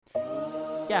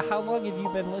Yeah, how long have you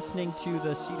been listening to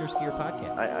the SederSkier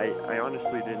Podcast? I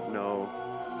honestly didn't know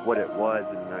what it was,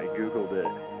 and I Googled it.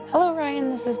 Hello, Ryan.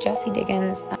 This is Jessie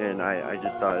Diggins. And I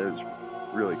just thought it was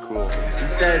really cool. He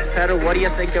says, Petter, what do you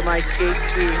think of my skate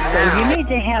skiing now? You need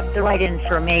to have the right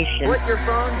information. Put your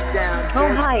phones down, kids. Oh,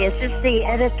 hi. Is this the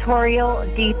editorial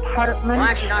department? Well,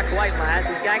 actually, not quite, lass.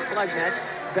 This guy Klugnet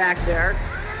back there.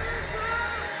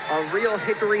 A real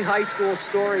Hickory High School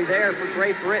story there for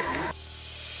Great Britain.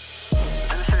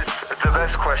 This is the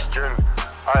best question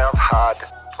I have had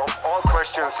of all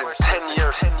questions in 10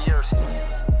 years.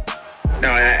 No,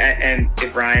 and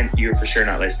if Ryan, you were for sure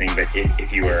not listening, but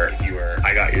if you were,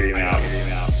 I got your email.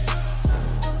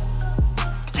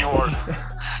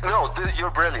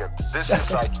 You're brilliant. This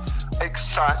is like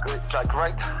exactly, like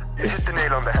right, you hit the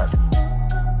nail on the head.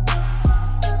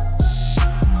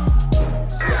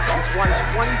 He's won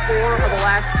 24 of the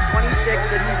last 26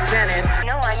 that he's been in.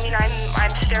 No, I mean, I'm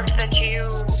stoked that you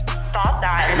thought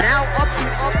that. And now up the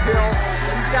uphill,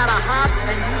 he's got a hop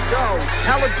and he goes.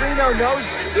 Pellegrino knows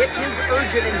it is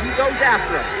urgent and he goes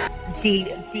after him.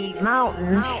 The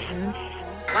mountains.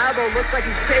 Malbo looks like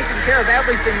he's taking care of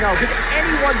everything though. Could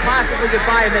anyone possibly get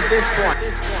by him at this point?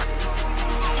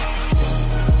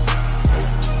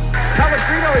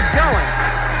 Pellegrino is going.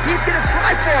 He's going to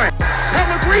try for it.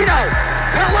 Pellegrino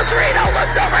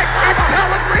looks over at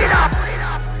Pellegrino.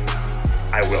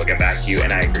 I will get back to you,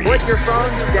 and I agree. Put your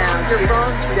phones down. Put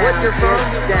your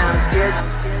phones down, kids.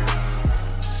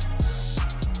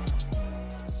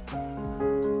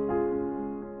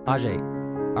 Ajay,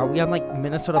 are we on like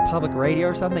Minnesota Public Radio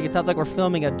or something? It sounds like we're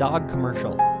filming a dog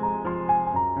commercial.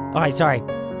 All right, sorry.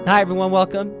 Hi, everyone.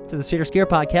 Welcome to the SederSkier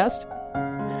Podcast.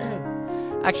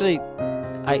 Actually,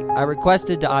 I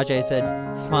requested to Ajay, I said,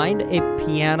 find a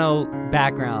piano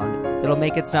background that'll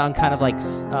make it sound kind of like,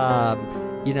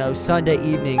 Sunday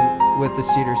evening with the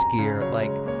SederSkier.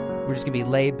 Like, we're just going to be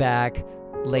laid back,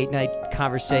 late night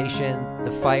conversation,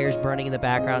 the fire's burning in the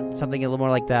background, something a little more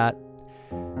like that.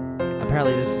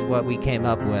 Apparently this is what we came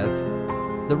up with.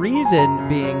 The reason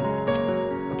being...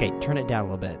 Okay, turn it down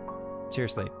a little bit.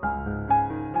 Seriously.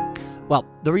 Well,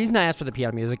 the reason I asked for the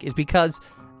piano music is because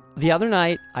the other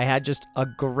night I had just a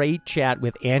great chat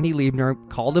with Andy Liebner,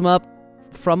 called him up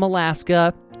from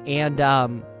Alaska,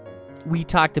 and we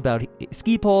talked about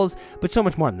ski poles, but so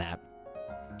much more than that.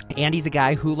 Andy's a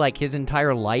guy who, like, his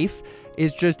entire life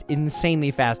is just insanely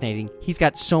fascinating. He's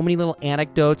got so many little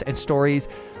anecdotes and stories.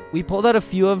 We pulled out a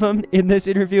few of them in this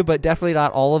interview, but definitely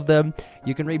not all of them.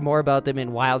 You can read more about them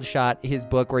in Wild Shot, his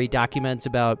book, where he documents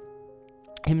about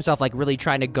himself, like, really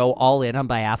trying to go all in on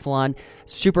biathlon.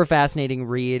 Super fascinating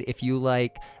read if you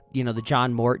like, the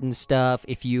John Morton stuff,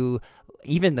 if you...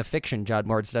 Even the fiction John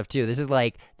Morton stuff, too. This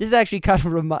is actually kind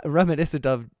of reminiscent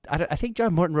of... I think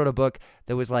John Morton wrote a book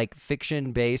that was, like,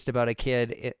 fiction-based about a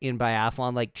kid in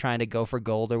biathlon, like, trying to go for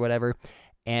gold or whatever.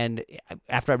 And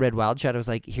after I read Wild Shot, I was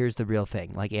like, here's the real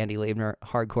thing. Like, Andy Liebner,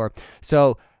 hardcore.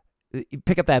 So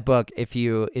pick up that book if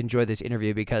you enjoy this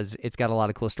interview, because it's got a lot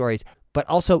of cool stories. But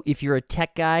also, if you're a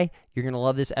tech guy, you're going to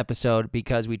love this episode,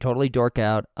 because we totally dork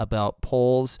out about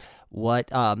poles, what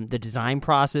the design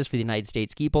process for the United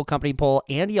States Ski Pole Company pole,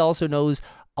 and he also knows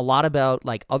a lot about,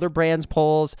 like, other brands'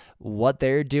 poles, what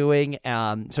they're doing.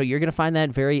 So you're going to find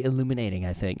that very illuminating,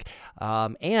 I think.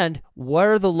 And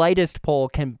where the lightest pole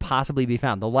can possibly be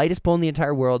found. The lightest pole in the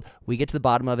entire world. We get to the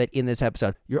bottom of it in this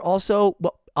episode. You're also,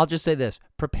 well, I'll just say this,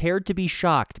 prepared to be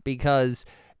shocked, because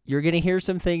you're going to hear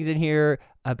some things in here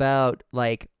about,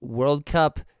 like, World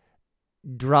Cup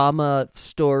drama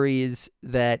stories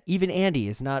that even Andy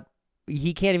is not,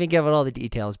 he can't even give out all the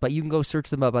details, but you can go search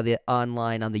them up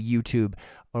online on the YouTube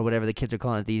or whatever the kids are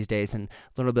calling it these days and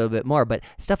learn a little bit more. But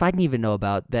stuff I didn't even know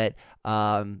about that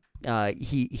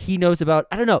he knows about.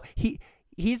 I don't know.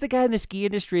 He's the guy in the ski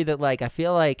industry that, like, I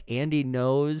feel like Andy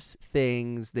knows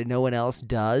things that no one else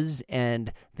does,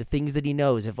 and the things that he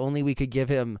knows, if only we could give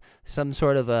him some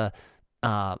sort of a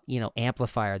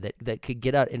amplifier that could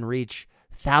get out and reach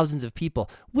thousands of people,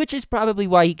 which is probably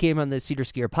why he came on the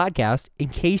SederSkier Podcast. In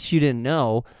case you didn't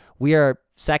know, we are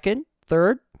second,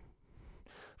 third,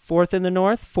 fourth in the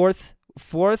north, fourth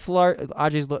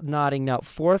Ajay's nodding now,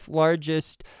 fourth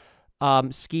largest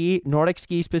Nordic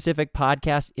ski specific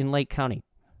podcast in Lake County.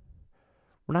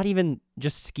 We're not even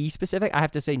just ski specific. I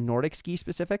have to say Nordic ski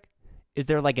specific. Is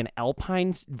there like an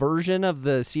alpine version of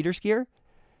the SederSkier?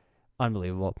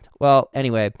 Unbelievable. Well,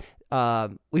 anyway,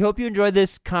 we hope you enjoyed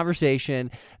this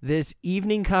conversation, this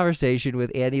evening conversation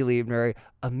with Andy Liebner,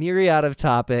 a myriad of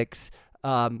topics.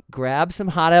 Grab some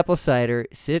hot apple cider,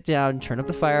 sit down, turn up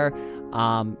the fire,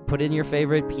 put in your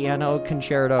favorite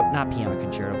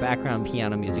background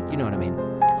piano music. You know what I mean.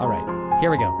 All right, here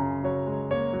we go.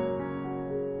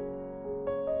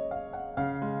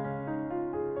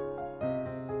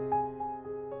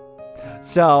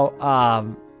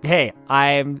 So, hey,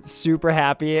 I'm super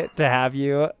happy to have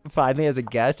you finally as a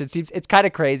guest. It's kind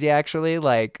of crazy, actually.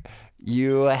 Like,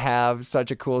 you have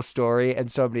such a cool story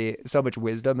and so much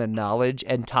wisdom and knowledge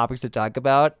and topics to talk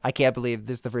about. I can't believe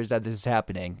this is the first time this is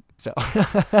happening. So,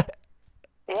 yeah,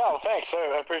 well, thanks.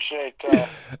 I appreciate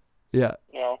yeah,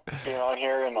 being on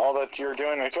here and all that you're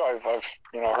doing too. I've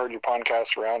heard your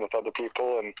podcast around with other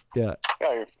people, and yeah,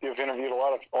 you've interviewed a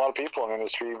lot of people in the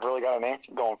industry. You've really got a name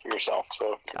going for yourself.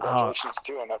 So congratulations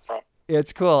too on that front.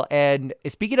 It's cool. And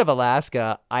speaking of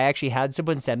Alaska, I actually had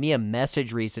someone send me a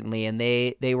message recently, and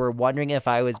they were wondering if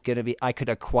I could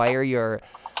acquire your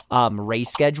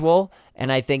race schedule.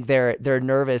 And I think they're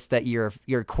nervous that you're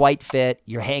quite fit,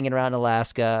 you're hanging around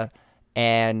Alaska,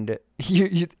 and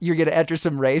you're gonna enter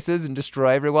some races and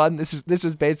destroy everyone. This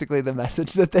was basically the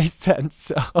message that they sent.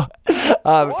 So,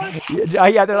 what?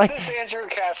 Yeah, they're like, is this Andrew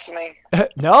Cassidy?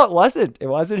 No, it wasn't. It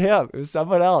wasn't him. It was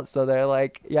someone else. So they're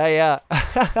like, yeah.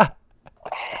 Huh.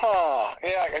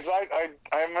 Yeah, because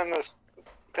I'm in this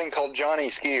thing called Johnny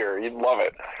Skier. You'd love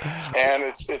it. And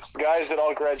it's guys that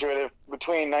all graduated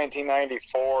between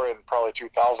 1994 and probably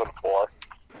 2004.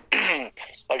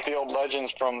 Like the old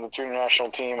legends from the junior national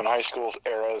team and high school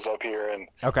eras up here. And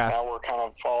now we're kind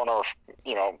of following our,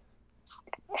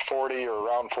 40 or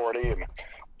around 40, and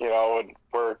and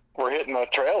we're hitting the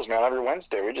trails, man. Every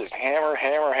Wednesday we just hammer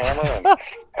and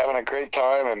having a great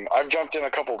time. And I've jumped in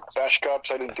a couple Besh Cups.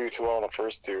 I didn't do too well in the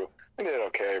first two. I did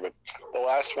okay, but the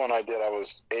last one I did, I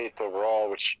was 8th overall,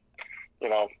 which you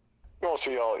won't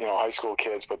see all high school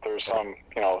kids, but there's some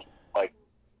like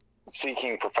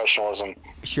seeking professionalism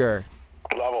sure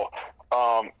level.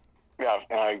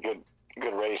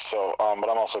 Good race. So but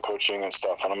I'm also coaching and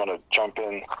stuff, and I'm gonna jump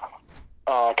in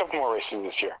a couple more races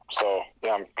this year. So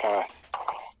yeah,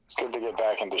 it's good to get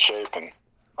back into shape and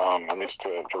at least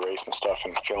to race and stuff,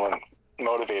 and feeling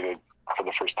motivated for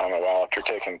the first time in a while after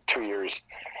taking 2 years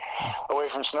away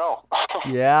from snow.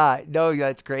 Yeah, no,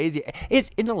 that's crazy.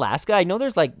 It's in Alaska. I know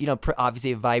there's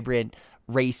obviously a vibrant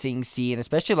racing scene,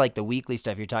 especially like the weekly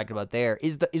stuff you're talking about there.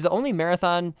 Is the only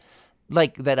marathon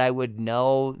like that I would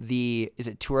know is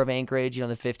it Tour of Anchorage, the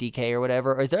 50K or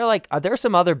whatever? Or are there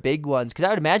some other big ones? Because I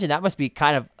would imagine that must be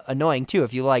kind of annoying too.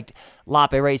 If you liked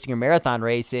Lape racing or marathon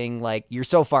racing, like you're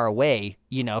so far away,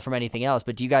 from anything else.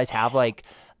 But do you guys have like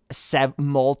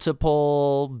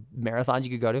multiple marathons you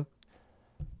could go to?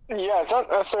 Yeah, it's not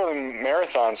necessarily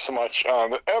marathons so much.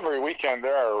 But every weekend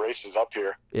there are races up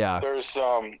here. Yeah. There's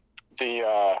I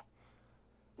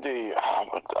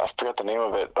forget the name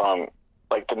of it.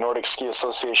 Like the Nordic Ski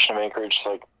Association of Anchorage,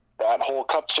 like that whole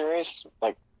cup series,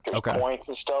 like there's points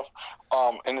and stuff.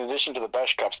 In addition to the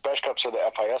Besh Cups are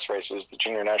the FIS races, the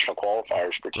junior national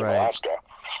qualifiers for Team Alaska.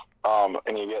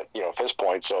 And you get, FIS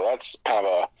points. So that's kind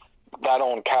of that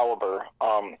own caliber.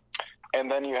 And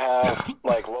then you have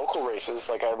like local races,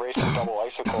 like I raced in double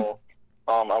icicle.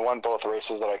 I won both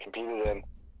races that I competed in,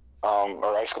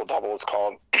 or icicle double it's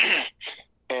called.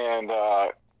 And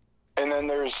then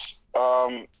there's,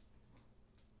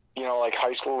 like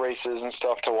high school races and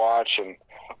stuff to watch, and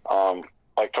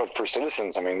like for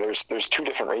citizens. I mean, there's 2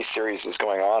 different race series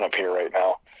going on up here right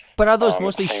now. But are those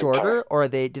mostly shorter, or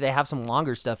do they have some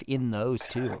longer stuff in those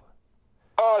too?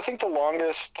 I think the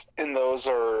longest in those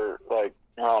are like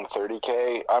around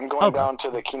 30K. I'm going down to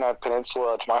the Kenai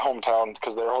Peninsula. It's my hometown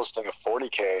because they're hosting a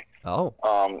 40K. Oh.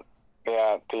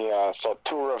 Yeah, the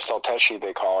Tour of Salteshi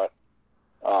they call it.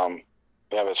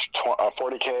 Yeah, it's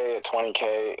 40K, a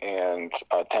 20K, and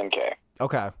a 10K.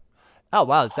 Okay. Oh,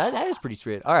 wow. That is pretty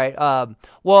sweet. All right.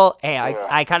 Well, hey,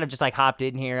 I kind of just like hopped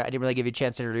in here. I didn't really give you a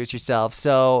chance to introduce yourself.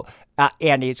 So,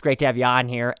 Andy, it's great to have you on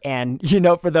here. And,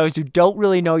 for those who don't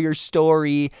really know your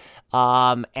story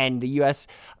and the US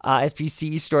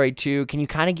SPC story too, can you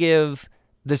kind of give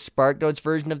the Spark Notes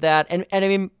version of that? And I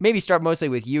mean, maybe start mostly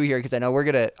with you here, because I know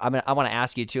I want to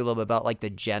ask you too a little bit about like the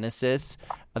genesis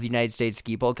of the United States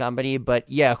Ski Pole Company. But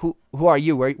yeah, who are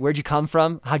you? Where'd you come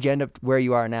from? How'd you end up where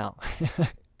you are now?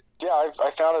 Yeah, I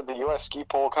founded the U.S. Ski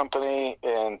Pole Company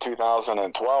in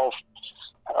 2012.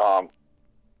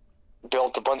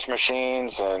 Built a bunch of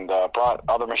machines and brought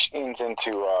other machines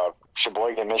into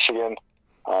Sheboygan, Michigan.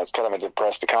 It's kind of a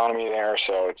depressed economy there,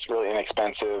 so it's really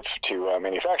inexpensive to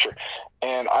manufacture.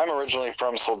 And I'm originally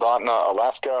from Soldotna,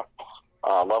 Alaska.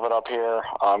 Love it up here.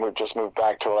 We've just moved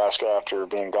back to Alaska after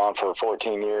being gone for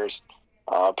 14 years.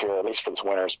 Up here, at least for this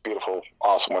winter. It's beautiful,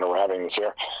 awesome winter we're having this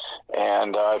year.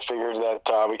 And I figured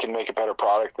that we can make a better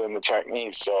product than the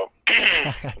Chinese. So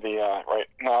right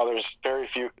now there's very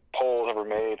few poles ever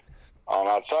made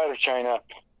outside of China,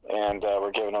 and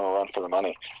we're giving them a run for the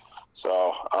money.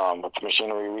 So with the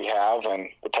machinery we have and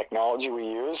the technology we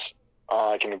use,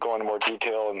 I can go into more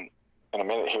detail in a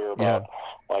minute here about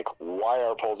like why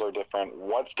our poles are different,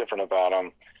 what's different about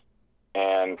them,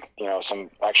 and some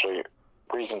actually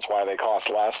reasons why they cost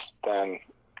less than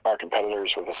our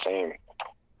competitors with the same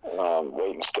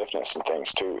weight and stiffness and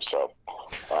things too. So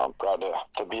proud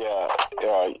to be a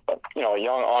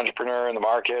young entrepreneur in the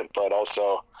market, but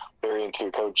also very into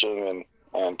coaching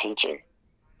and teaching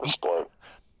the sport.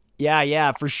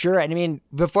 Yeah, for sure. And I mean,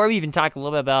 before we even talk a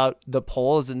little bit about the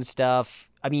poles and stuff,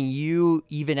 I mean, you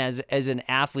even as an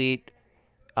athlete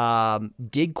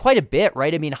did quite a bit,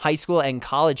 right? I mean, high school and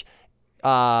college.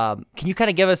 Can you kind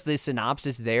of give us the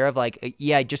synopsis there of like,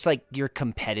 just like your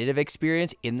competitive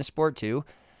experience in the sport too?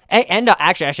 And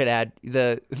actually, I should add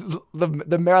the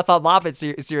Marathon Loppet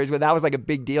series, when that was like a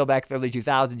big deal back in the early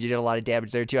 2000s. You did a lot of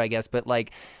damage there too, I guess. But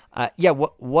like,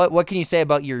 what can you say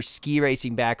about your ski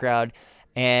racing background?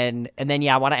 And then,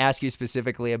 I want to ask you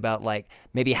specifically about like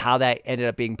maybe how that ended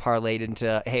up being parlayed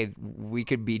into, hey, we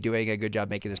could be doing a good job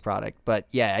making this product. But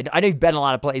I know you've been a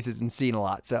lot of places and seen a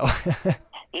lot. So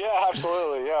yeah,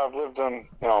 absolutely. Yeah, I've lived on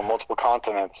multiple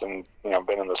continents and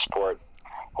been in the sport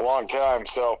a long time.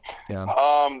 So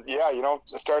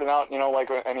starting out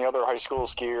like any other high school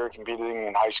skier, competing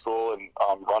in high school and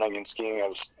running and skiing. I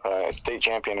was a state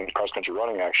champion in cross country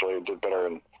running. Actually, I did better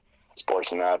in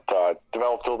sports and that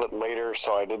developed a little bit later,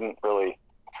 so I didn't really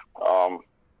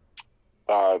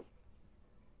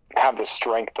have the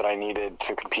strength that I needed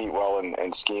to compete well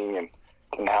in skiing, and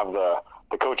didn't have the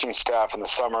coaching staff in the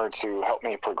summer to help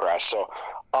me progress. So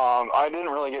I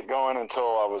didn't really get going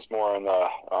until I was more in the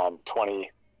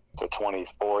 20 to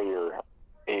 24 year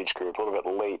age group, a little bit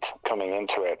late coming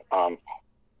into it. I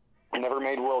never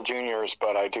made World Juniors,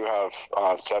 but I do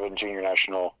have 7 junior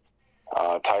national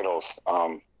titles.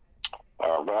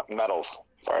 Medals,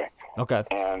 sorry. Okay.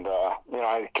 And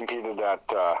I competed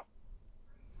at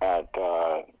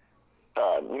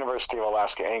University of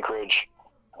Alaska Anchorage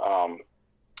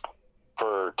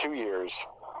for 2 years,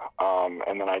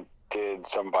 and then I did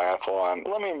some biathlon.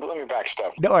 Let me back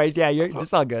step. No worries. Yeah,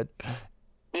 it's all good.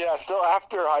 Yeah. So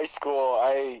after high school,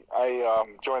 I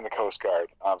joined the Coast Guard.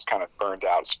 I was kind of burned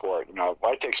out of sport.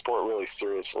 I take sport really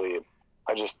seriously.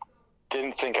 I just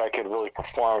didn't think I could really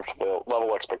perform to the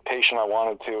level of expectation I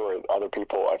wanted to, or other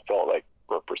people I felt like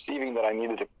were perceiving that I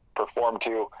needed to perform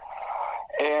to.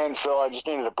 And so I just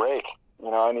needed a break.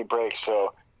 I need breaks.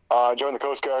 So I joined the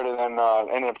Coast Guard, and then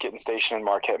ended up getting stationed in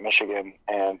Marquette, Michigan,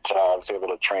 and I was able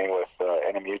to train with the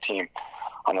NMU team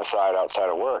on the side outside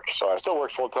of work. So I still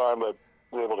worked full time, but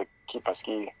was able to keep my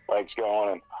ski legs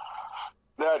going, and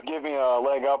that gave me a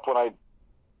leg up when I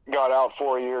got out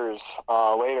 4 years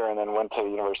later, and then went to the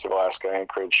University of Alaska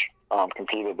Anchorage,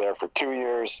 competed there for 2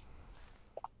 years.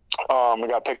 We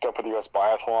got picked up with U.S.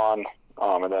 Biathlon,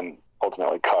 and then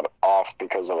ultimately cut off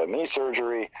because of a knee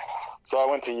surgery. So I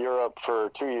went to Europe for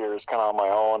 2 years, kind of on my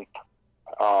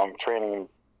own, training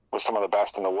with some of the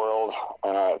best in the world,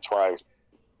 and that's where I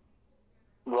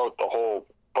wrote the whole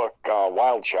book,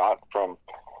 Wild Shot, from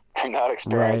that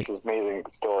experience. Right. It's an amazing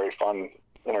story, fun,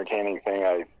 entertaining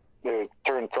thing. It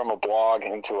turned from a blog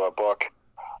into a book.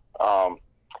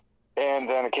 And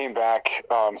then it came back,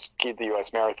 skied the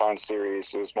U.S. Marathon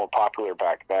Series. It was more popular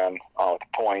back then with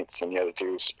points, and you had to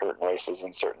do certain races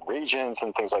in certain regions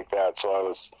and things like that. So I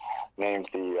was named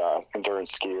the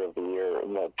Endurance Skier of the Year,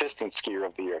 and the Distance Skier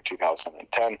of the Year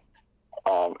 2010.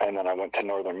 And then I went to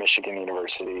Northern Michigan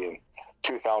University in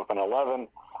 2011.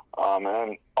 And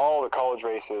then all the college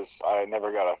races, I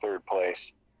never got a third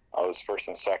place. I was first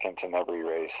and second in every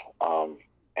race, and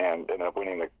ended up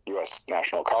winning the U.S.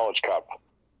 National College Cup,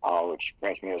 which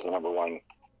ranked me as the #1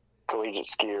 collegiate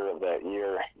skier of that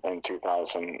year in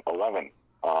 2011.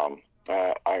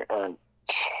 I earned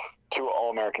 2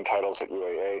 All-American titles at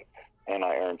UAA, and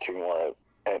I earned 2 more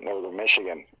at Northern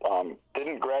Michigan.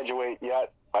 Didn't graduate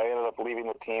yet. I ended up leaving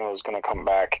the team. I was going to come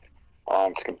back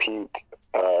to compete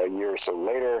a year or so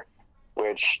later,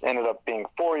 which ended up being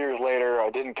 4 years later. I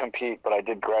didn't compete, but I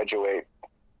did graduate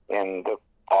in the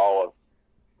fall of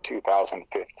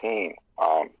 2015.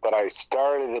 But I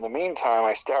started, in the meantime,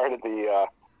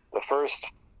 the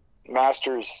first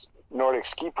Masters Nordic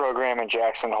ski program in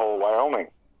Jackson Hole, Wyoming.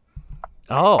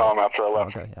 Oh. After I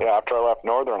left, after I left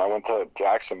Northern, I went to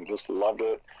Jackson, just loved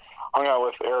it. Hung out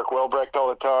with Eric Wilbrecht all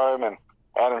the time, and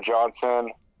Adam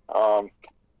Johnson, to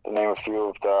name a few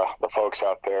of the folks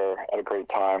out there. Had a great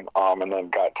time, and then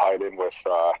got tied in with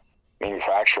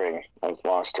manufacturing. It's a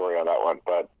long story on that one,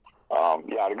 but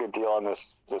had a good deal on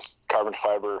this carbon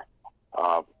fiber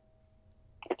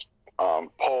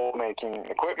pole making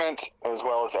equipment, as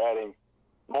well as adding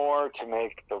more to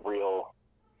make the real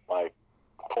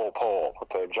full pole with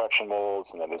the injection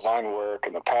molds and the design work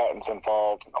and the patents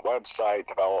involved and the website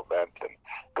development and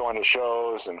going to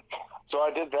shows. And so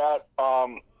I did that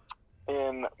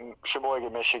in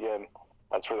Sheboygan, Michigan.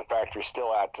 That's where the factory's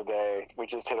still at today. We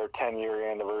just hit our 10-year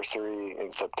anniversary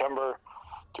in September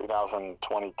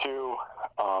 2022,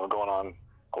 going on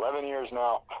 11 years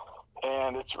now.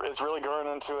 And it's really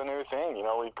growing into a new thing. You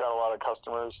know, we've got a lot of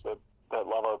customers that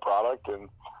love our product, and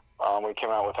we came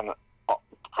out with an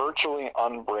virtually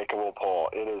unbreakable pole.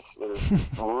 It is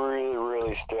really,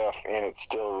 really stiff, and it's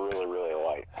still really, really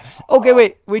light. Okay,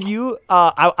 wait. When you,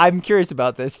 I'm curious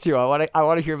about this too. I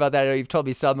want to hear about that. I know you've told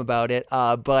me some about it,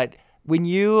 but when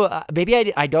you,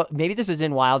 maybe I don't. Maybe this is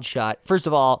in Wild Shot. First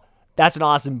of all, that's an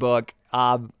awesome book.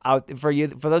 For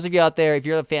those of you out there, if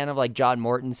you're a fan of like John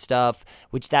Morton's stuff,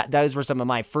 which those were some of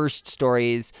my first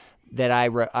stories that I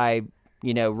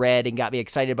read and got me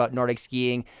excited about Nordic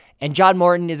skiing. And John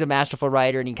Morton is a masterful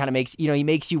writer, and he kind of makes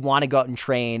you want to go out and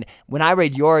train. When I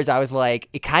read yours, I was like,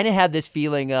 it kind of had this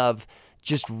feeling of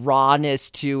just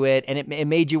rawness to it, and it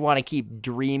made you want to keep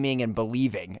dreaming and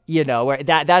believing, where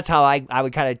that's how I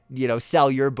would kind of, sell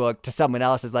your book to someone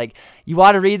else, is like, you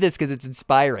want to read this because it's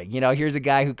inspiring. Here's a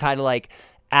guy who kind of like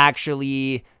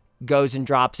actually goes and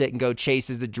drops it and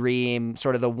chases the dream,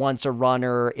 sort of the once a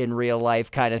runner in real life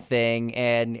kind of thing.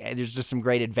 And there's just some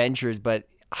great adventures, but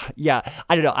yeah,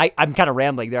 I don't know. I'm kind of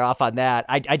rambling there off on that.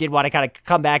 I did want to kind of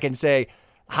come back and say,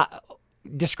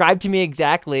 describe to me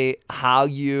exactly how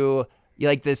you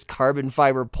like this carbon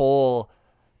fiber pole,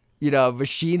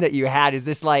 machine that you had. Is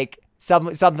this like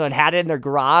someone had it in their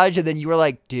garage and then you were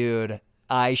like, dude,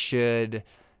 I should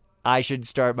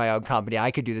start my own company.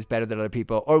 I could do this better than other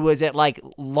people. Or was it like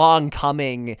long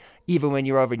coming, even when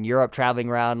you were over in Europe traveling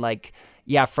around, like,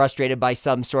 frustrated by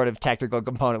some sort of technical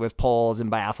component with poles and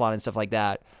biathlon and stuff like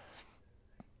that?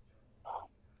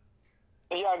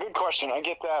 Yeah, good question. I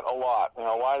get that a lot.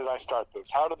 Why did I start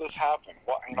this? How did this happen?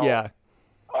 Yeah.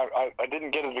 I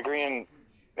didn't get a degree in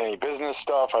any business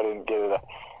stuff. I didn't get an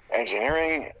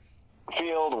engineering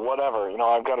field, whatever.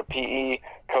 I've got a PE,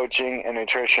 coaching, and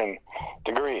nutrition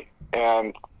degree,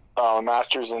 and a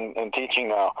master's in teaching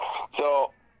now.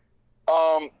 So,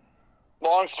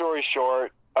 long story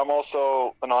short, I'm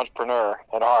also an entrepreneur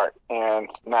at heart and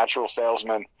natural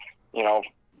salesman,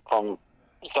 from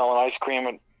selling ice cream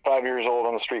at 5 years old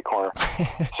on the street corner.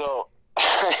 So,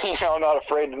 I'm not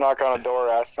afraid to knock on a door,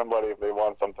 ask somebody if they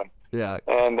want something. Yeah.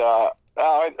 And I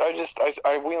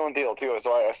wheel and deal too.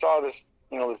 So I saw this,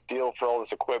 this deal for all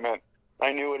this equipment.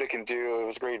 I knew what it can do. It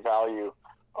was great value.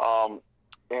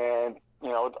 And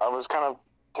I was kind of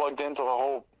plugged into the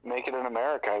whole make it in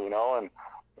America, and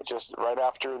just right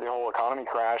after the whole economy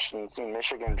crashed and seeing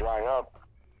Michigan dry up,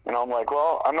 I'm like,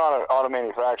 well, I'm not an auto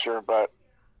manufacturer, but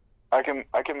I can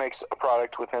make a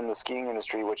product within the skiing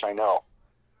industry, which I know.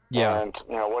 Yeah. And,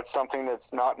 what's something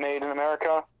that's not made in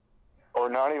America or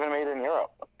not even made in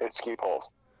Europe? It's ski poles.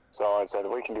 So I said,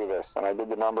 we can do this. And I did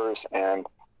the numbers, and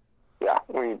yeah,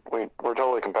 we're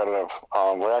totally competitive.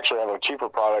 We actually have a cheaper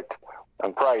product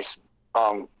and price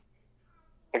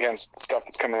against stuff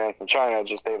that's coming in from China.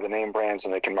 Just they have the name brands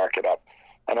and they can mark it up.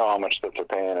 I know how much that they're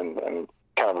paying, and it's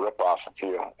kind of a rip-off if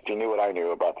you knew what I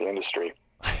knew about the industry.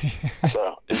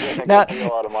 So you get a good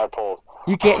deal out of my polls.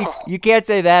 You can't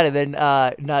say that and then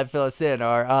not fill us in,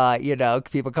 or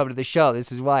people come to the show.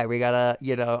 This is why we gotta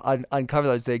uncover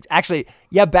those things. Actually,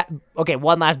 yeah. Okay,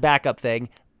 one last backup thing.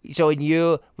 So when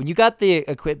you got the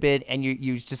equipment and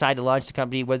you decided to launch the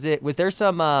company, was there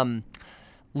some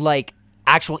like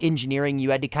actual engineering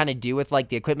you had to kind of do with like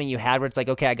the equipment you had, where it's like,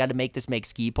 okay, I got to make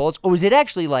ski poles, or was it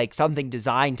actually like something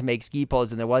designed to make ski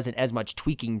poles and there wasn't as much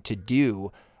tweaking to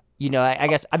do? I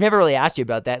guess I've never really asked you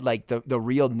about that, like the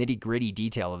real nitty gritty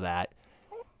detail of that.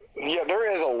 Yeah, there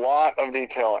is a lot of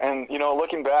detail. And,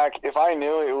 looking back, if I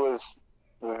knew it was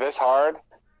this hard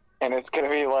and it's going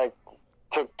to be like,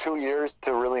 took 2 years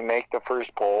to really make the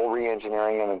first pole,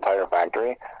 re-engineering an entire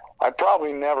factory, I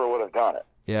probably never would have done it.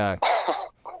 Yeah.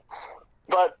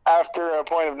 But after a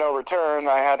point of no return,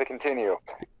 I had to continue.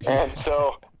 And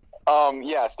so,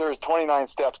 yes, there's 29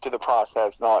 steps to the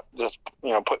process, not just,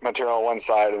 put material on one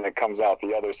side and it comes out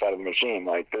the other side of the machine.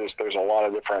 Like there's a lot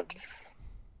of different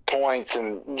points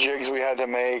and jigs we had to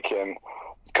make and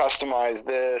customize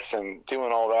this and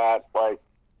doing all that. Like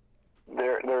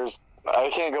there's, I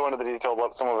can't go into the detail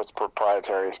about some of it's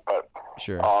proprietary, but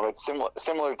sure. It's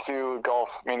similar to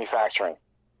golf manufacturing.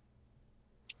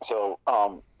 So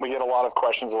we get a lot of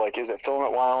questions like, is it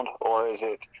filament wound or is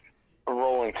it a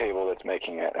rolling table that's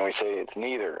making it? And we say it's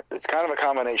neither. It's kind of a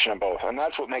combination of both. And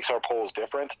that's what makes our poles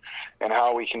different, and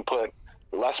how we can put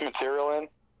less material in,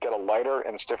 get a lighter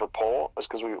and stiffer pole, is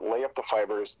because we lay up the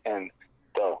fibers and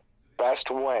the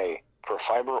best way for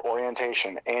fiber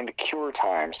orientation and cure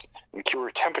times and cure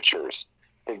temperatures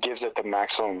that gives it the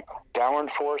maximum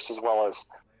downward force as well as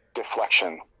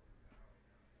deflection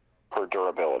for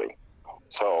durability.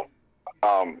 So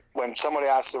when somebody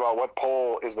asks about what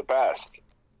pole is the best,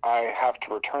 I have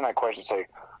to return that question and say,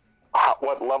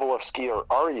 what level of skier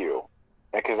are you?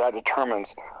 Because that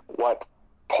determines what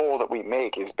pole that we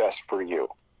make is best for you.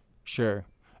 Sure.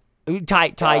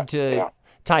 Tied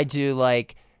to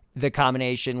like the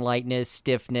combination lightness,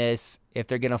 stiffness, if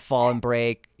they're going to fall and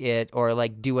break it, or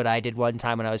like do what I did one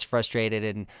time when I was frustrated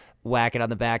and whack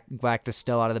the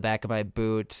snow out of the back of my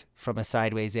boot from a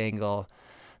sideways angle.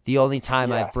 The only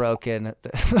time I've broken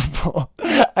the pole,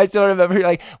 I still remember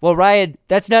like, well, Ryan,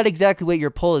 that's not exactly what your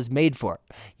pole is made for.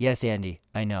 Yes, Andy,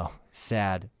 I know.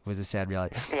 Sad. It was a sad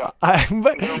reality. Yeah.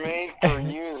 They're made for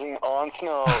using on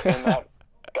snow in that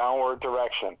downward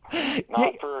direction,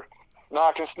 not for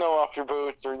knocking snow off your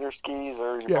boots or your skis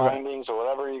or your bindings or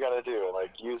whatever you got to do.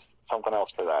 Like, use something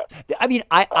else for that. I mean,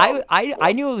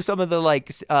 I knew some of the like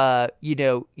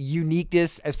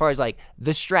uniqueness as far as like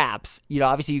the straps.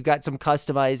 Obviously you've got some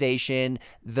customization,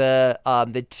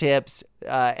 the tips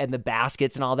and the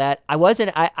baskets and all that.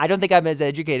 I don't think I'm as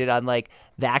educated on like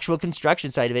the actual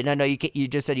construction side of it. And I know you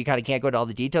just said you kind of can't go into all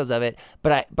the details of it,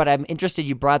 but I'm interested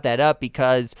you brought that up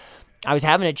because I was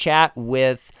having a chat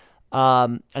with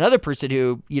another person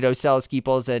who, sells ski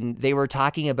poles, and they were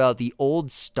talking about the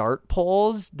old start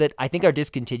poles that I think are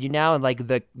discontinued now. And like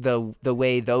the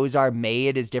way those are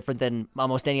made is different than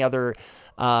almost any other,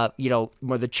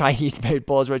 more the Chinese made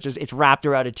poles, which is it's wrapped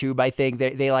around a tube. I think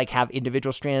they like have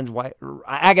individual strands.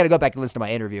 I got to go back and listen to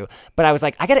my interview, but I was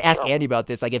like, I got to ask Andy about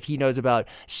this. Like if he knows about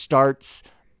starts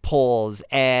poles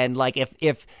and like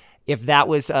if that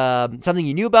was something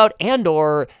you knew about, and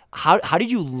or how did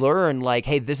you learn like,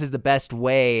 hey, this is the best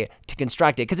way to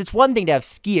construct it? Because it's one thing to have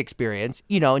ski experience,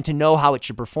 and to know how it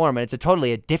should perform, and it's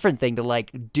a different thing to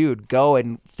like, dude, go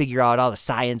and figure out all the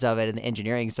science of it and the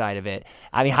engineering side of it.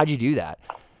 I mean, how'd you do that?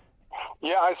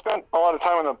 Yeah, I spent a lot of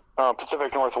time in the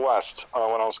Pacific Northwest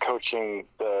when I was coaching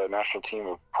the national team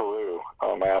of Peru.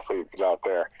 My athlete was out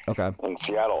there in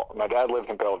Seattle. My dad lived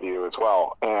in Bellevue as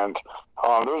well. And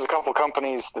there was a couple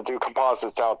companies that do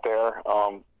composites out there,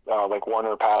 like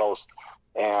Warner Paddles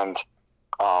and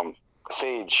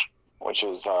Sage, which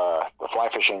is the fly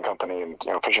fishing company and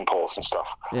fishing poles and stuff.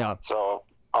 Yeah. So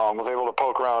was able to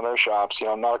poke around their shops.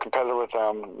 I'm not a competitor with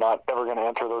them, not ever going to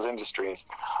enter those industries.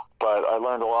 But I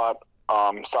learned a lot.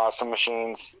 Saw some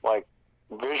machines like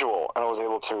visual, and I was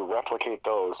able to replicate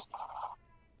those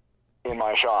in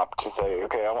my shop to say,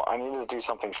 okay, I needed to do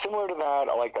something similar to that.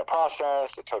 I like that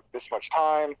process. It took this much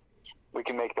time. We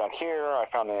can make that here. I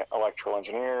found the electrical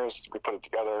engineers. We put it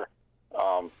together.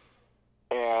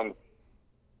 And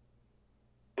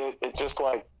it just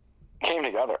like came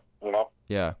together,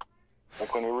 Yeah.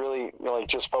 Like when you really like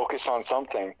just focus on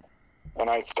something, and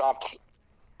I stopped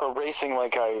racing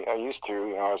like I used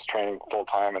to. I was training full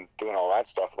time and doing all that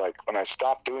stuff. Like when I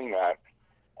stopped doing that,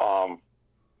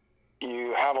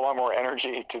 you have a lot more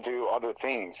energy to do other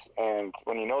things. And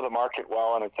when you know the market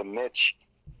well and it's a niche,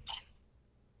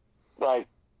 like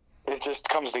it just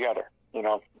comes together,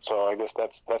 So I guess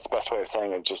that's the best way of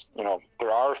saying it. Just,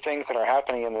 there are things that are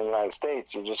happening in the United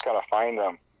States. You just got to find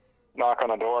them, knock on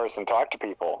the doors and talk to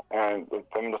people, and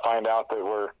them to find out that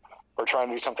we're trying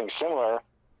to do something similar.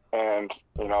 And,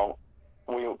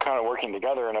 we kind of working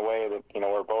together in a way that,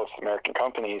 we're both American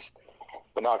companies,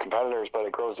 but not competitors, but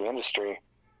it grows the industry.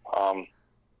 And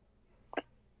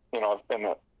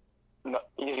the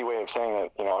easy way of saying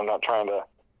it, I'm not trying to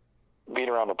beat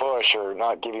around the bush or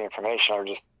not give you information. I'm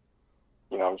just,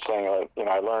 I'm saying,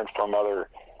 I learned from other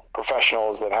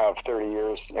professionals that have 30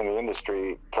 years in the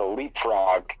industry to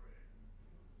leapfrog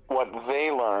what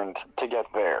they learned to get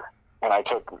there. And I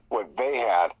took what they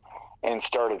had and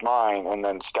started mine, and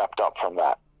then stepped up from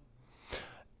that.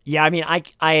 Yeah, I mean,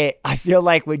 I feel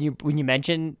like when you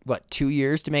mention 2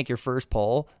 years to make your first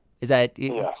pole, is that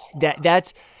yes?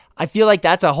 That's I feel like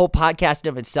that's a whole podcast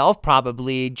of itself,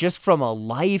 probably just from a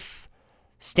life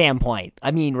standpoint.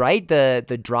 I mean, right?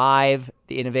 The drive,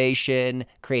 the innovation,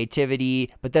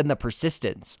 creativity, but then the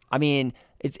persistence. I mean,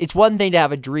 it's one thing to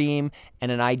have a dream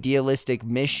and an idealistic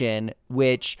mission,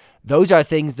 which those are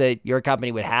things that your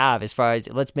company would have as far as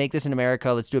let's make this in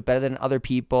America, let's do it better than other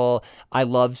people. I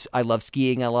love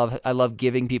skiing. I love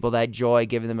giving people that joy,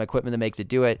 giving them equipment that makes it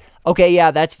do it. Okay, yeah,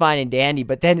 that's fine and dandy,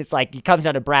 but then it's like it comes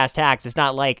down to brass tacks. It's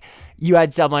not like you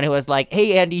had someone who was like,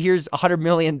 "Hey Andy, here's $100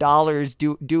 million.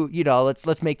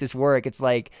 Let's make this work." It's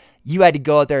like you had to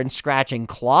go out there and scratch and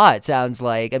claw, it sounds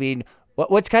like. I mean,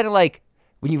 what's kind of like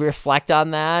when you reflect on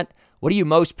that, what are you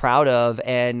most proud of,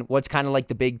 and what's kind of like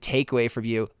the big takeaway from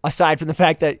you, aside from the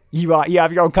fact that you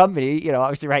have your own company,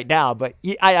 obviously right now, but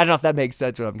I don't know if that makes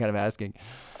sense what I'm kind of asking.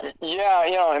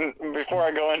 Yeah, and before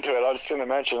I go into it, I was just going to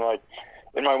mention, like,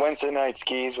 in my Wednesday night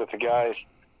skis with the guys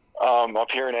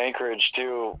up here in Anchorage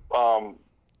too,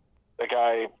 the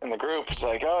guy in the group is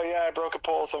like, oh yeah, I broke a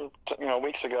pole some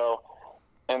weeks ago,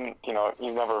 and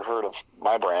you've never heard of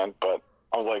my brand, but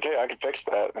I was like, hey, I can fix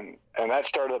that, and that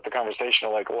started up the conversation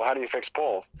of like, well, how do you fix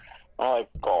poles? I'm like,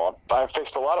 well, I've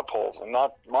fixed a lot of poles, and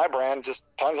not my brand, just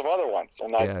tons of other ones,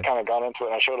 and I kind of got into it,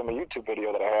 and I showed them a YouTube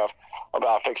video that I have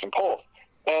about fixing poles,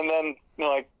 and then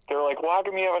they're like, well, how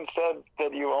come you haven't said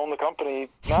that you own the company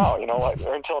now,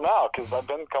 or until now, because I've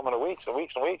been coming to weeks and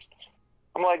weeks and weeks.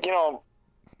 I'm like,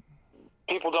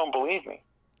 people don't believe me.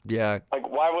 Yeah. Like,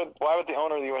 why would the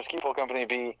owner of the U.S. Ski Pole Company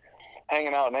be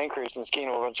hanging out in Anchorage and skiing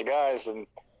with a bunch of guys and,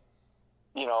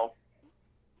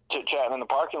 chit-chatting in the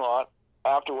parking lot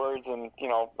afterwards, and,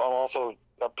 I'm also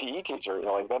a PE teacher,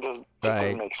 that just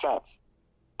doesn't make sense.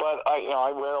 But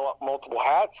I wear multiple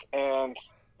hats, and,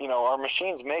 our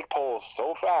machines make poles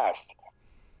so fast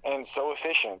and so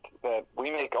efficient that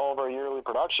we make all of our yearly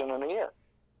production in a year.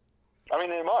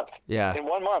 In a month. Yeah. In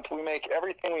 1 month, we make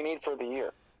everything we need for the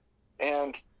year.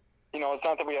 And, it's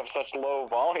not that we have such low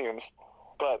volumes,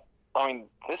 but,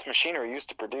 this machinery used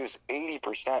to produce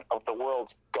 80% of the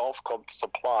world's golf club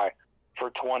supply for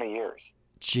 20 years.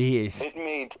 Jeez. It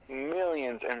made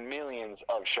millions and millions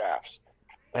of shafts.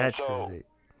 That's crazy.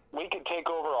 We could take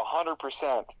over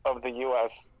 100% of the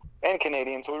U.S. and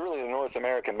Canadian, so really the North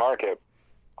American market,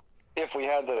 if we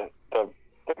had the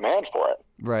demand for it.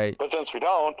 Right. But since we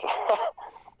don't,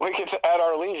 we can, at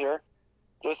our leisure,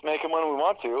 just make them when we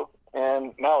want to.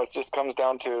 And now it just comes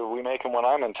down to we make them when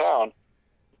I'm in town.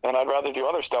 And I'd rather do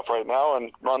other stuff right now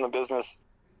and run the business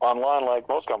online like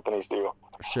most companies do.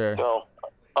 Sure. So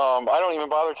I don't even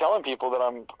bother telling people that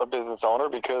I'm a business owner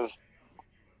because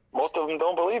most of them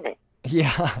don't believe me.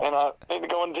 Yeah. And I need to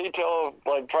go in detail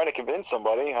of trying to convince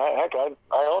somebody. I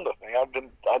own the thing.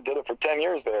 I did it for 10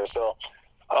 years there. So,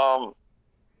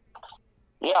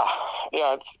 yeah,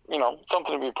 it's,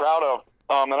 something to be proud of.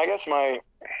 And I guess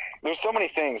there's so many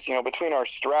things, between our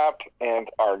strap and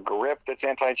our grip that's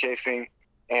anti-chafing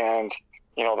and,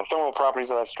 the thermal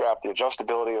properties of that strap, the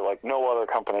adjustability like no other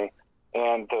company,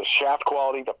 and the shaft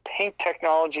quality, the paint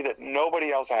technology that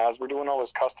nobody else has. We're doing all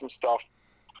this custom stuff.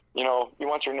 You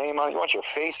want your name on it, you want your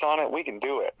face on it, we can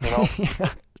do it,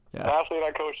 Yeah. The athlete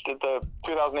I coached at the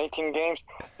 2018 games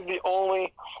is the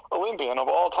only Olympian of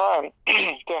all time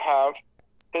to have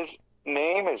his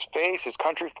name, his face, his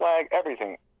country flag,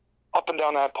 everything up and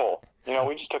down that pole.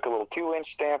 We just took a little 2-inch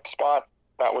stamp spot.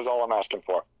 That was all I'm asking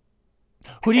for.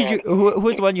 Who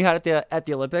was the one you had at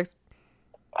the Olympics?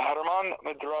 Germán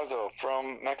Madrazo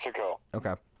from Mexico.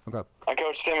 Okay. I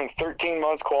coached him in 13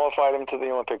 months, qualified him to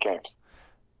the Olympic Games.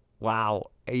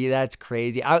 Wow, that's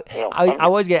crazy. I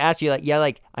was gonna ask you,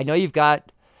 I know you've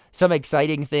got some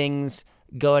exciting things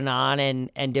going on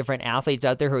and different athletes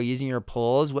out there who are using your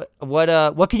poles.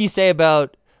 What can you say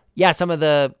about some of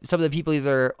the people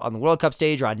either on the World Cup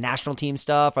stage or on national team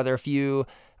stuff? Are there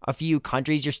a few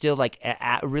countries you're still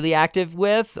really active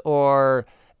with, or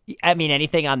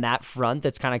anything on that front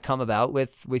that's kind of come about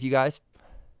with you guys?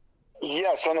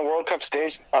 Yes, on the World Cup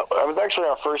stage, it was actually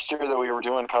our first year that we were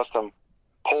doing custom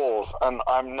poles, and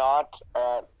I'm not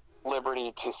at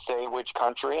liberty to say which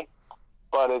country,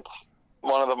 but it's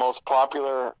one of the most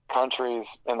popular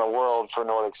countries in the world for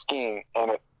Nordic skiing,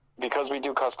 and because we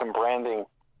do custom branding,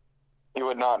 you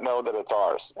would not know that it's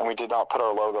ours, and we did not put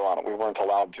our logo on it. We weren't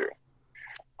allowed to.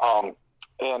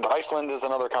 And Iceland is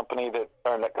another country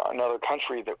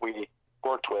that we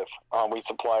worked with. We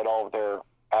supplied all of their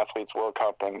athletes World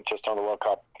Cup and just on the World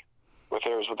Cup with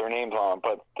their names on.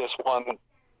 But this one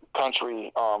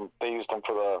country, they used them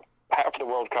for half the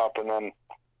World Cup, and then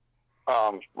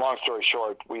long story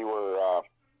short, we were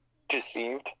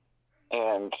deceived,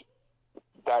 and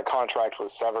that contract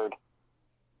was severed,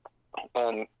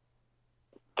 and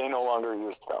they no longer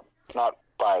used them, not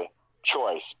by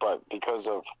choice, but because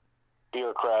of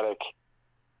bureaucratic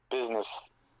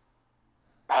business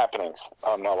happenings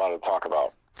I'm not allowed to talk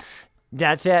about.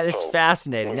 That's it. It's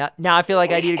fascinating. Now I feel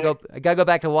like I gotta go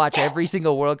back and watch every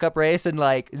single World Cup race and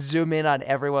zoom in on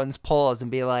everyone's poles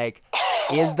and be like,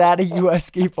 is that a U.S.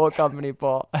 Ski Pole Company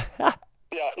pole? Yeah,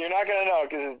 you're not gonna know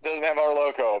because it doesn't have our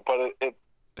logo. But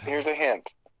here's a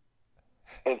hint.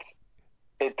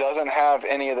 It doesn't have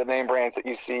any of the name brands that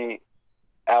you see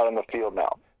out in the field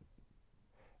now.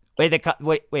 Wait,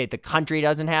 the country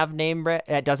doesn't have name brand?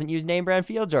 It doesn't use name brand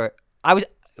fields, or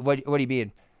what do you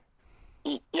mean?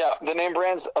 Yeah, the name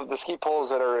brands of the ski poles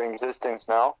that are in existence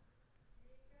now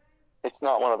It's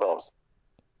not one of those.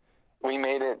 We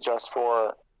made it just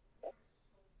for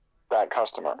that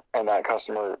customer, and that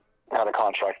customer had a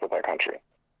contract with that country.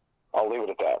 I'll leave it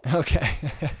at that. Okay.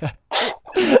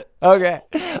 Okay.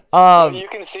 You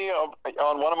can see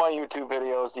on one of my YouTube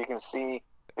videos, you can see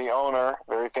the owner,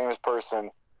 very famous person,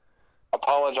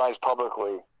 apologize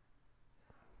publicly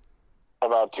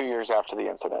about 2 years after the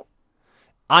incident.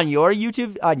 On your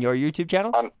YouTube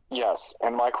channel? Yes.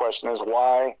 And my question is,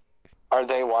 why are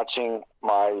they watching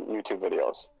my YouTube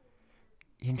videos?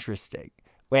 Interesting.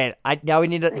 Wait, now we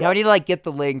need to like get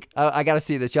the link. I gotta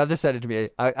see this. You have to send it to me.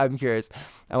 I'm curious.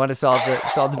 I want to solve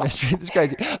the mystery. This is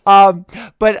crazy. But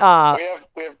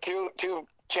we have two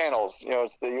channels. You know,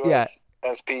 it's the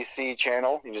USSPC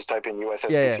channel. You just type in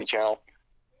USSPC channel.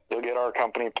 You'll get our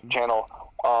company channel.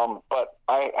 But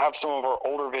I have some of our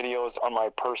older videos on my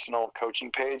personal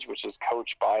coaching page, which is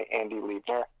Coached by Andy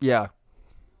Liebner. Yeah.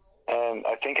 And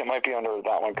I think it might be under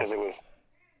that one because it was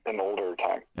an older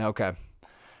time. Okay.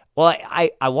 Well,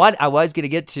 I was gonna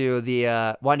get to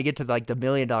the wanted to get to like the $1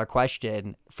 million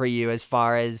question for you, as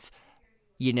far as,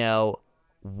 you know,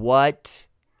 what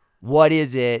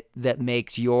is it that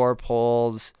makes your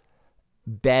poles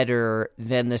better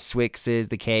than the Swixes,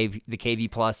 the KV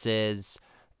Pluses,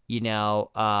 you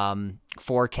know,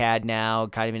 4CAD now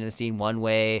kind of into the scene one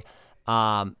way.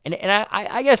 And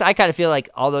I guess I kind of feel like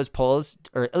all those poles,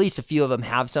 or at least a few of them,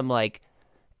 have some like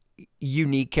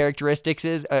unique characteristics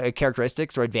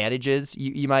or advantages,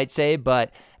 you might say.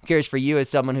 But I'm curious for you, as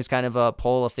someone who's kind of a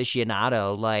pole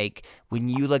aficionado, like when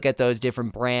you look at those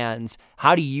different brands,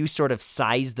 how do you sort of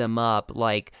size them up?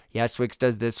 Like, yeah, Swix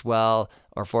does this well,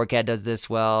 or 4CAD does this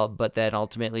well, but then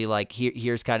ultimately, like,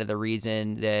 here's kind of the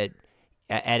reason that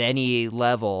at any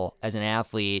level as an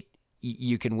athlete,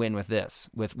 you can win with this,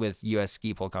 with US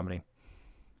Ski Pole Company.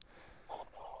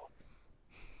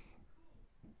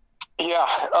 Yeah.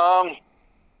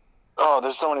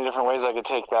 There's so many different ways I could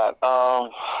take that.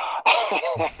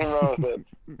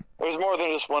 There's more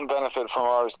than just one benefit from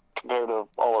ours compared to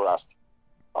all the rest.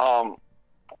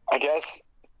 I guess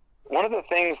one of the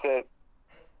things that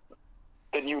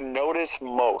you notice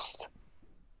most,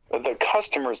 that the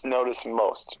customers notice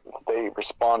most, they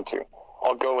respond to,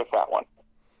 I'll go with that one,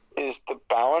 is the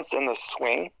balance in the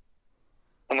swing.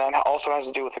 And that also has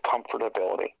to do with the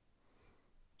comfortability.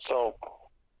 So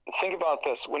think about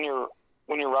this. When you're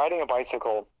riding a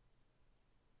bicycle,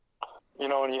 you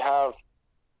know, and you have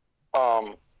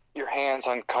your hands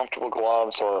on comfortable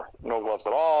gloves or no gloves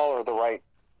at all, or the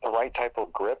right type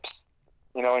of grips,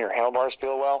 you know, and your handlebars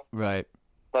feel well. Right.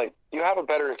 Like, you have a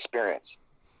better experience.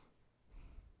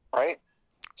 Right?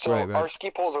 So right. Our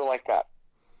ski poles are like that.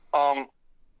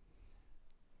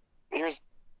 Here's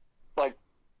like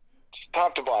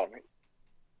top to bottom.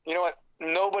 You know what?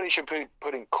 Nobody should be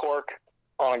putting cork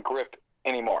on a grip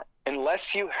anymore,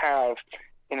 unless you have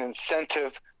an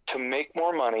incentive to make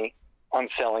more money on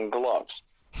selling gloves.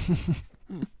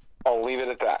 I'll leave it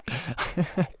at that.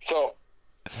 So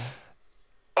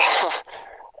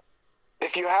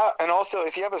if you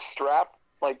have a strap,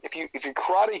 like if you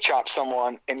karate chop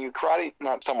someone and you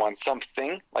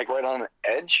something like right on an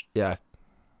edge. Yeah.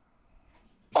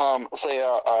 Say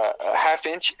a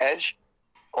half-inch edge,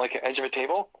 like an edge of a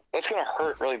table, that's going to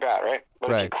hurt really bad, right?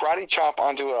 But if you karate chop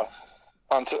onto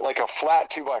like a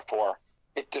flat 2x4,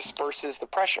 it disperses the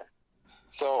pressure.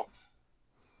 So,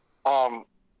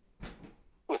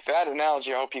 with that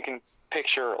analogy, I hope you can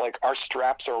picture, like, our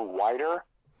straps are wider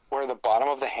where the bottom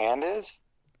of the hand is,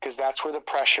 because that's where the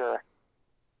pressure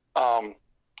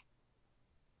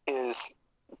is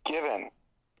given.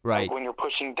 Right. Like when you're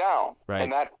pushing down, right.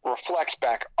 And that reflects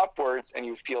back upwards, and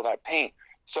you feel that pain.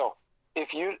 So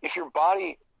if your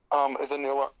body is a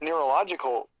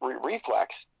neurological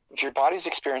reflex, if your body's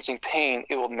experiencing pain,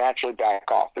 it will naturally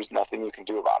back off. There's nothing you can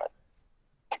do about it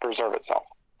to preserve itself.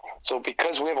 So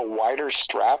because we have a wider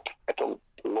strap at the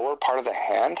lower part of the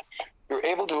hand, you're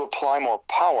able to apply more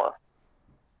power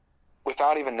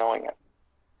without even knowing it.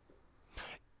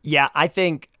 Yeah, I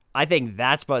think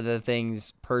that's one of the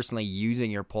things, personally, using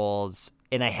your poles,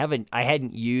 and I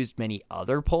hadn't used many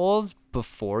other poles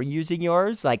before using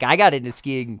yours. Like, I got into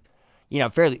skiing, you know,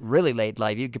 really late in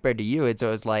life, even compared to you. And so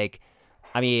it was like,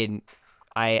 I mean,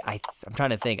 I'm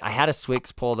trying to think. I had a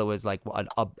Swix pole that was like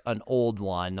an old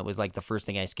one that was like the first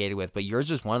thing I skated with, but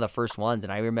yours was one of the first ones.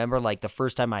 And I remember, like, the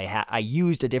first time I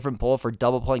used a different pole for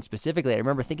double poling specifically, I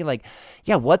remember thinking, like,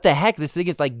 yeah, what the heck? This thing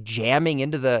is like jamming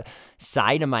into the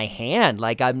side of my hand.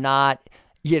 Like, I'm not,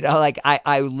 you know, like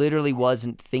I literally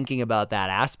wasn't thinking about that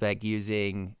aspect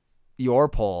using your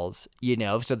poles, you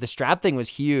know. So the strap thing was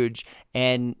huge,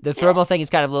 and the thermal thing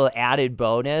is kind of a little added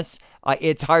bonus.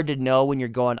 It's hard to know when you're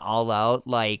going all out,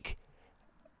 like,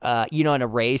 in a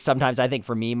race, sometimes I think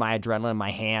for me, my adrenaline,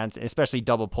 my hands, especially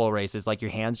double pole races, like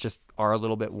your hands just are a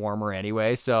little bit warmer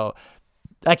anyway. So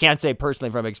I can't say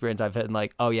personally from experience I've hit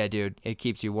like, oh yeah, dude, it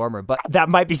keeps you warmer. But that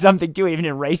might be something too, even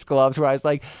in race gloves where I was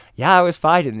like, yeah, I was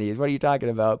fine in these. What are you talking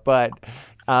about? But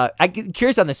I'm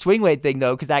curious on the swing weight thing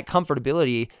though, because that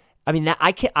comfortability, I mean,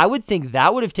 I would think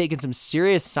that would have taken some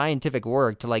serious scientific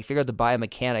work to like figure out the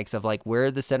biomechanics of like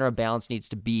where the center of balance needs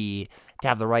to be to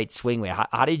have the right swing weight.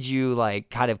 How did you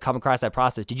like kind of come across that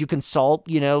process? Did you consult,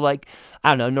 like, I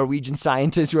don't know, Norwegian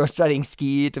scientists who are studying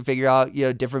ski to figure out,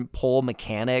 different pole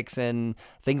mechanics and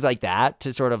things like that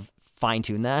to sort of fine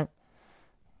tune that?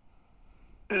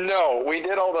 No, we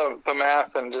did all the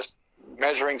math and just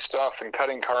measuring stuff and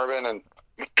cutting carbon and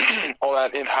all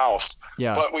that in-house.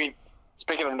 Yeah. But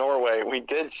speaking of Norway, we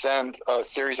did send a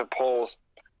series of poles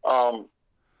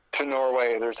to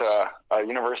Norway. There's a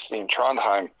university in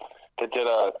Trondheim that did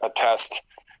a test,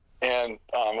 and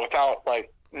without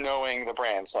like knowing the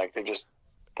brands, like they just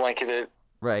blanketed.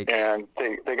 Right. And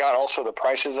they got also the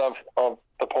prices of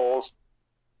the poles,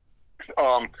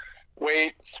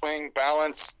 weight, swing,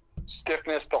 balance,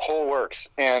 stiffness, the whole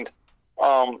works. And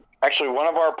actually, one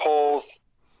of our poles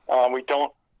we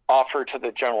don't offer to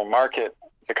the general market.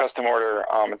 It's a custom order.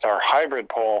 It's our hybrid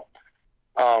pole.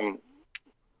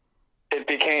 It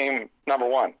became number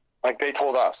one. Like they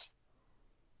told us.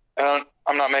 And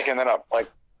I'm not making that up. Like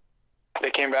they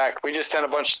came back. We just sent a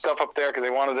bunch of stuff up there because they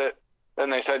wanted it. Then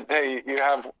they said, "Hey, you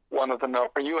have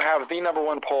you have the number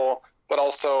one pole, but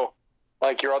also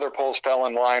like your other poles fell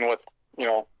in line with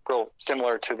real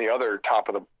similar to the other top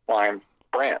of the line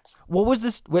brands." What was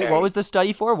this? Wait, what was the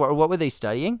study for? What were they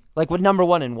studying? Like what number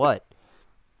one and what?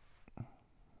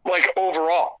 Like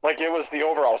overall, like it was the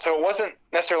overall. So it wasn't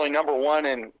necessarily number one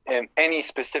in any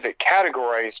specific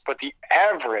categories, but the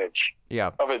average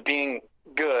of it being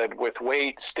good with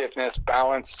weight, stiffness,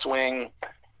 balance, swing,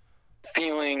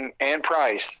 feeling, and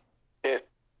price, it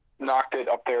knocked it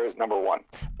up there as number one.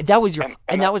 That was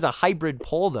that was a hybrid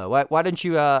pole though. Why don't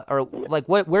you or like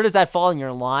where does that fall in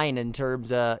your line in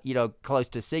terms of close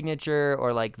to signature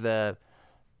or like the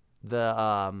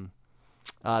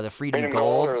Freedom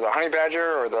Gold or the Honey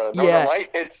Badger or the Northern Light?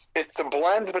 It's a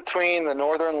blend between the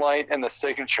Northern Light and the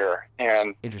Signature,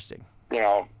 and interesting.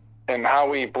 And how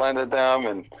we blended them,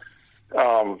 and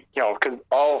because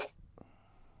all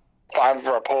 5 of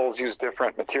our poles use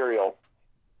different material.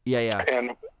 Yeah.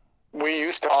 And we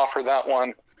used to offer that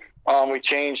one. We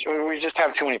changed. We just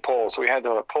have too many poles, so we had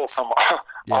to pull some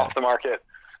off the market.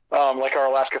 Like our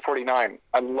Alaska 49.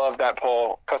 I love that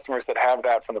pole. Customers that have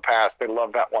that from the past, they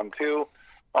love that one too.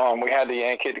 We had to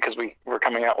yank it because we were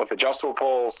coming out with adjustable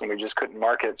poles and we just couldn't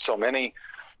market so many.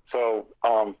 So,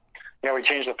 we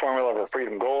changed the formula of the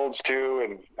Freedom Golds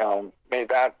too, and made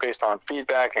that based on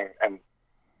feedback and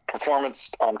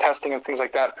performance testing and things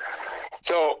like that.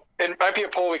 So it might be a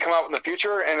pole we come out in the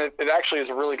future, and it actually is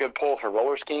a really good pole for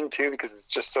roller skiing too, because it's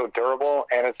just so durable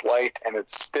and it's light and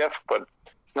it's stiff, but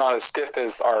it's not as stiff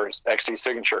as our XC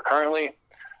Signature currently.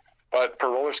 But for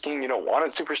roller skiing, you don't want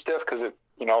it super stiff because it,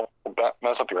 will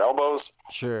mess up your elbows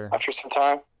after some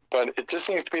time. But it just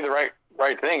seems to be the right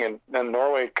thing, and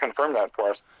Norway confirmed that for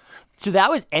us. So that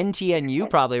was NTNU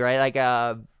probably, right? Like,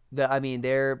 that's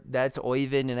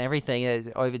Oyvind and everything.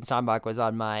 Oyvind Sandbach was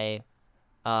on my,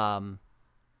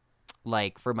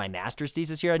 for my master's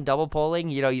thesis here on double polling.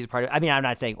 He's part of. I mean, I'm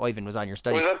not saying Oyvind was on your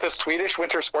study. Was that the Swedish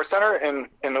Winter Sports Center in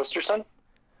Östersund?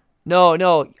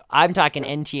 No, I'm talking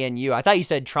NTNU. I thought you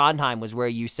said Trondheim was where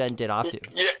you sent it off to.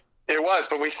 Yeah, it was,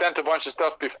 but we sent a bunch of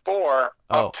stuff before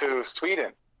up to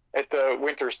Sweden at the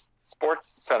Winter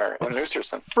Sports Center in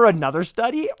Östersund. For another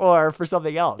study or for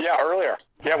something else? Yeah, earlier.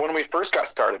 Yeah, when we first got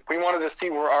started. We wanted to see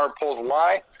where our polls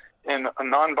lie in a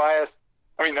non-biased,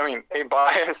 a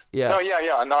bias. Yeah. No,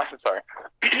 a non-sorry.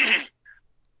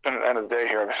 Been at the end of the day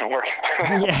here. I've been working.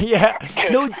 yeah.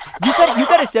 No, you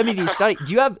got to send me these studies.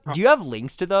 Do you have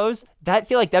links to those? I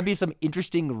feel like that'd be some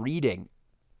interesting reading.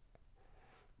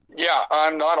 Yeah,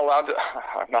 I'm not allowed to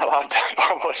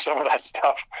publish some of that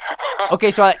stuff. Okay,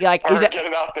 so is it get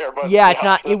it out there? But it's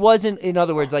not. It wasn't. In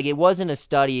other words, like it wasn't a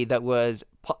study that was,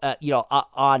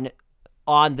 on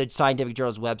the scientific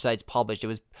journal's websites published. It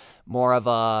was more of a,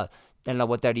 I don't know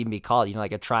what that'd even be called.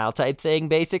 Like a trial type thing,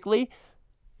 basically.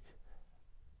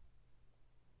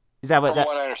 Is that what? From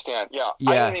what I understand, yeah.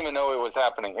 I didn't even know it was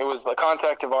happening. It was a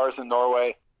contact of ours in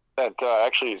Norway that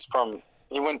actually is from.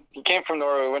 He came from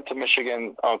Norway, went to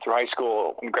Michigan through high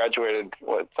school, and graduated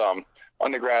with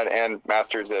undergrad and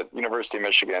master's at University of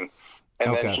Michigan.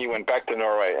 And then he went back to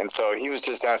Norway. And so he was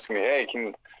just asking me, hey,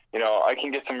 can I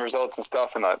can get some results and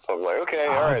stuff and that. So I'm like, okay,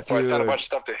 all right. So I sent a bunch of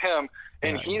stuff to him,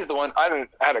 and he's the one. I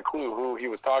had a clue who he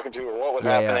was talking to or what was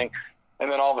happening. Yeah.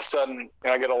 And then all of a sudden,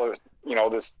 I get all this,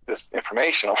 this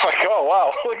information. I'm like, oh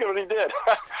wow, look at what he did.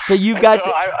 So you've got.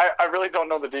 So I really don't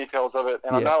know the details of it,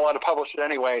 and I'm not allowed to publish it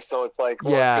anyway. So it's like,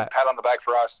 well, it's a good pat on the back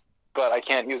for us, but I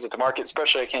can't use it to market.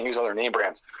 Especially, I can't use other name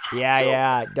brands.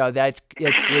 Yeah. No, it's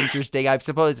interesting. I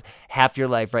suppose half your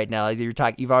life right now,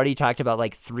 you've already talked about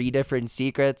like 3 different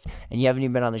secrets, and you haven't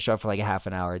even been on the show for like a half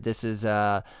an hour. This is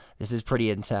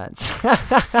pretty intense.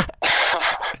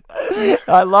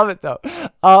 I love it though.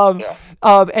 And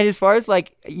as far as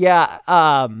like, I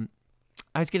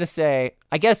was gonna say,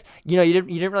 I guess you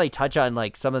didn't really touch on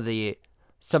like some of the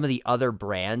other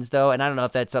brands though, and I don't know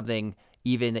if that's something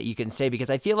even that you can say, because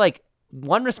I feel like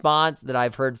one response that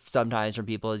I've heard sometimes from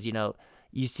people is,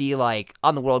 you see like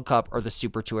on the World Cup or the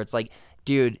Super Tour, it's like,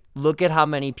 dude, look at how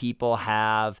many people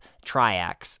have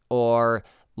Triax, or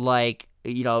like,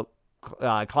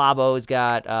 Clabo's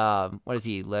got what is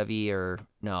he, Levy, or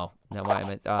no, the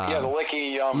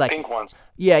Licky pink ones.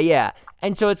 Yeah.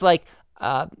 And so it's like,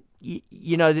 does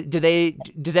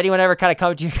anyone ever kind of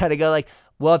come to you and kind of go like,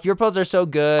 well, if your poles are so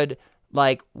good,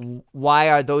 like, why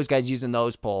are those guys using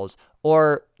those poles?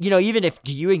 Or, even if,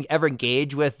 do you ever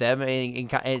engage with them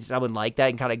and someone like that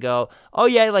and kind of go, oh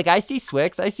yeah, like I see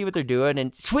Swix, I see what they're doing.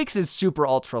 And Swix is super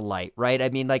ultra light, right? I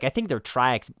mean, like, I think their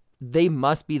Triax, they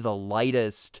must be the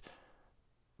lightest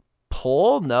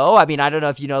pole. No, I mean, I don't know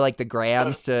if like the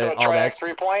grams to all that.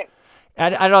 3-point. I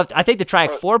don't know. I think the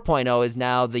Triax 4.0 is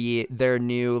now their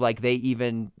new, like,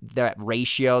 that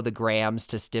ratio, the grams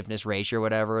to stiffness ratio, or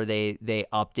whatever, they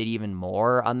upped it even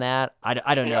more on that.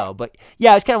 I don't know, but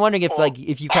yeah, I was kind of wondering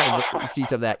if you kind of see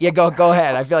some of that. Yeah, go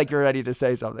ahead. I feel like you're ready to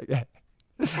say something.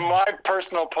 My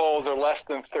personal poles are less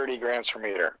than 30 grams per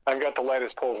meter. I've got the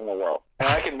lightest poles in the world, and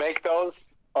I can make those.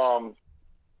 I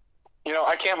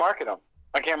can't market them.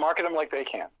 I can't market them like they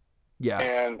can. Yeah.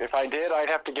 And if I did, I'd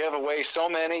have to give away so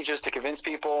many just to convince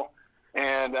people,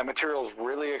 and that material is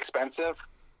really expensive.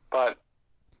 But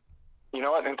you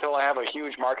know what? Until I have a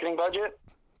huge marketing budget,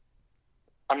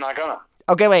 I'm not gonna.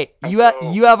 Okay, wait.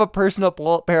 You have a personal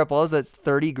pair of poles that's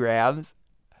 30 grams?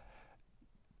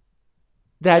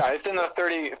 It's in the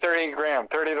 30 gram,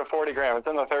 30 to 40 gram. It's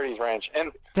in the 30s range.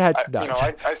 And that's nuts.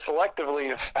 I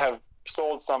selectively have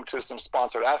sold some to some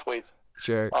sponsored athletes.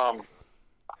 Sure.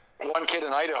 One kid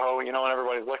in Idaho, and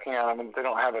everybody's looking at them, and they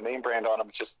don't have a name brand on them.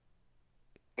 It's just,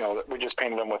 we just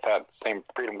painted them with that same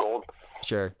Freedom Gold.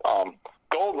 Sure.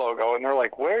 Gold logo, and they're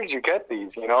like, "Where did you get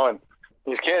these?" And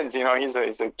these kids, he's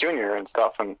a junior and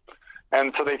stuff, and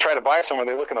so they try to buy some, and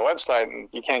they look on the website, and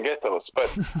you can't get those.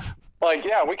 But like,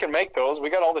 yeah, we can make those.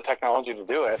 We got all the technology to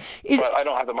do it, but I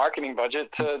don't have the marketing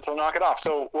budget to knock it off.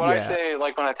 So what I say,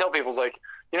 like when I tell people, is like,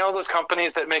 those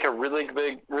companies that make a really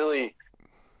big, really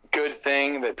good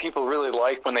thing that people really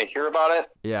like when they hear about it.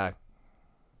 Yeah.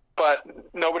 But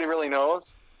nobody really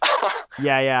knows.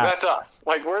 Yeah. That's us.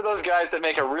 Like, we're those guys that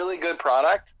make a really good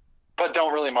product, but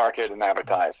don't really market and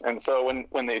advertise. And so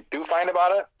when they do find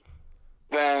about it,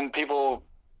 then people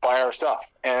buy our stuff.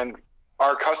 And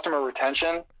our customer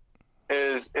retention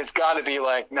is got to be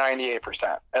like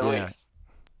 98% at least.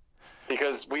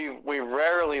 Because we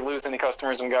rarely lose any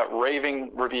customers, and we got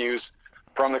raving reviews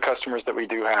from the customers that we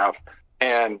do have.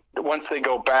 And once they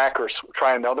go back or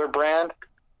try another brand,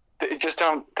 it just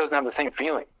doesn't have the same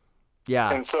feeling. Yeah.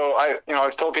 And so I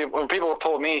was told people, when people have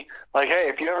told me, like, hey,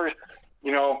 if you ever,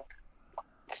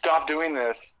 stop doing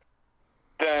this,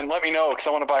 then let me know, because I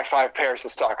want to buy 5 pairs to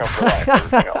stock up for life.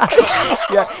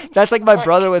 Yeah, that's like my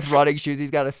brother with running shoes.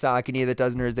 He's got a Saucony that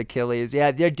doesn't hurt his Achilles.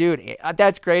 Yeah, dude,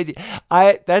 that's crazy.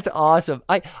 That's awesome.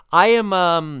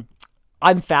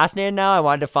 I'm fascinated now. I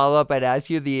wanted to follow up. I'd ask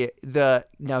you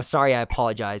no, sorry, I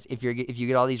apologize if you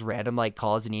get all these random like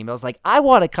calls and emails like, I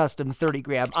want a custom 30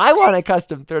 gram. I want a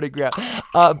custom 30 gram.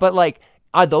 But like,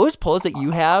 are those poles that you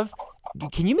have,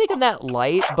 can you make them that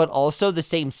light, but also the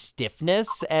same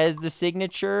stiffness as the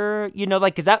signature?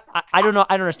 Cause I don't know.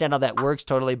 I don't understand how that works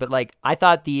totally, but like, I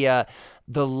thought the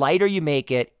lighter you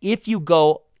make it, if you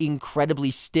go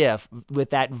incredibly stiff with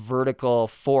that vertical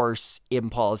force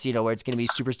impulse, where it's going to be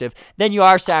super stiff, then you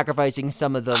are sacrificing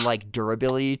some of the like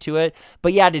durability to it.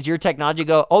 But yeah, does your technology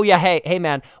go, oh yeah, hey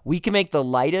man, we can make the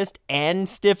lightest and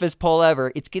stiffest pole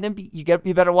ever. It's going to be,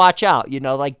 you better watch out,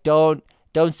 like don't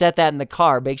set that in the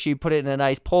car. Make sure you put it in a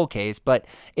nice pole case. But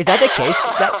is that the case?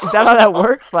 Is that how that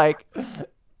works? Like,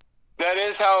 that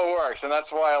is how it works, and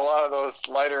that's why a lot of those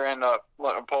lighter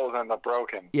poles end up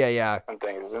broken. Yeah. And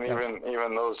things, and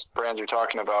even those brands you're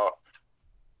talking about,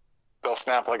 they'll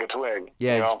snap like a twig.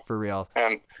 Yeah, it's for real.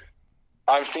 And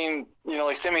I've seen,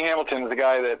 like Simi Hamilton is a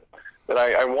guy that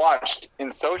I watched in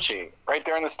Sochi, right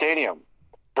there in the stadium,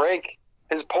 break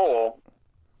his pole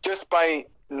just by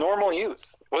normal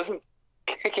use. Wasn't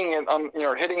kicking it on,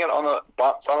 hitting it on the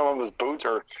bottom of his boot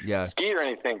or ski or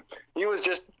anything. He was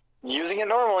just using it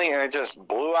normally, and it just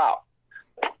blew out.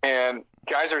 And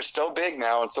guys are so big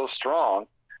now and so strong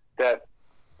that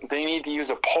they need to use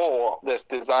a pole that's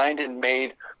designed and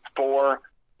made for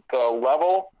the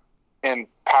level and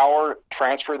power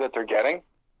transfer that they're getting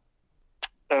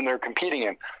and they're competing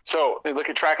in. So they look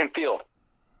at track and field.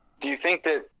 Do you think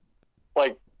that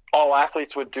like all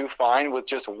athletes would do fine with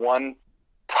just one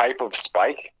type of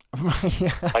spike?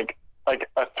 Like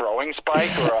a throwing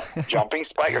spike or a jumping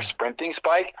spike or sprinting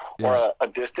spike or a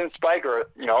distance spike or,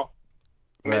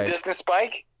 mid-distance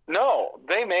spike? No,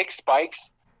 they make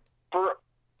spikes for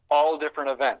all different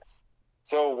events.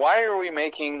 So why are we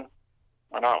making,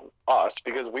 well, not us,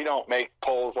 because we don't make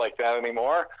poles like that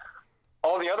anymore.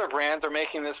 All the other brands are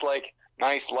making this like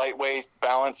nice, lightweight,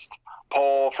 balanced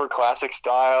pole for classic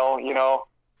style,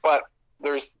 but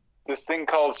there's this thing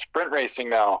called sprint racing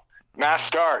now, mass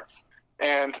starts,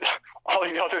 and all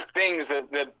these other things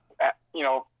that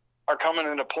are coming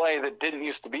into play that didn't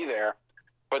used to be there,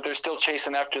 but they're still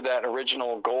chasing after that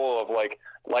original goal of like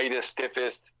lightest,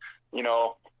 stiffest,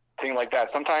 thing like that.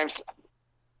 Sometimes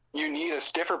you need a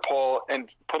stiffer pole and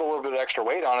put a little bit of extra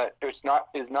weight on it. Is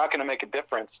not going to make a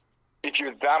difference if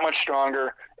you're that much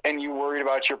stronger and you're worried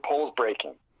about your poles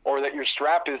breaking, or that your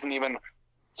strap isn't even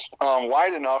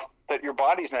wide enough that your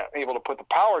body's not able to put the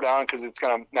power down because it's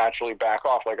going to naturally back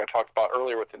off, like I talked about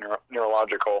earlier with the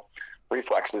neurological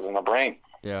reflexes in the brain.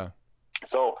 Yeah.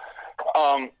 So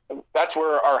that's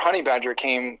where our honey badger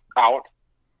came out.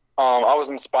 I was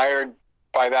inspired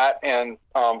by that and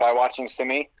by watching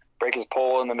Simi break his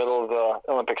pole in the middle of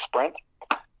the Olympic sprint,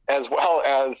 as well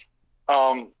as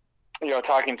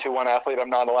talking to one athlete. I'm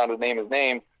not allowed to name his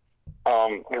name.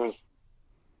 He was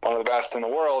one of the best in the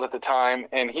world at the time,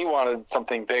 and he wanted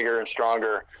something bigger and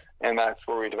stronger, and that's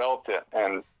where we developed it.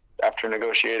 And after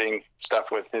negotiating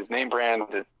stuff with his name brand,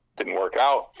 it didn't work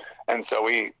out, and so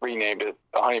we renamed it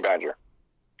the Honey Badger.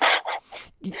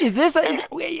 Is this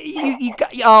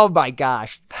oh my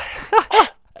gosh.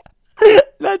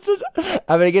 That's what,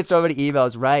 I'm gonna get so many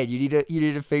emails. Right, you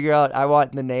need to figure out. I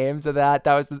want the names of that.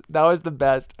 That was the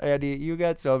best, Andy. You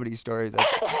got so many stories.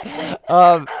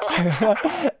 What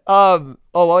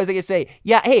was I gonna say?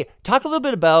 Yeah, hey, talk a little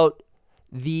bit about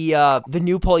the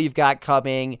new pole you've got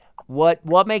coming.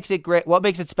 What makes it great? What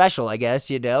makes it special? I guess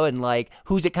and like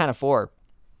who's it kind of for?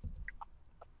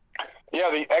 Yeah,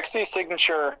 the XC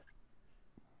Signature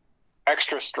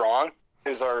Extra Strong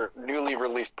is our newly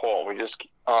released pole. We just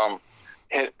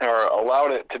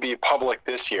allowed it to be public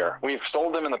this year. We've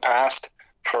sold them in the past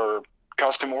for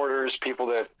custom orders, people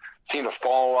that seem to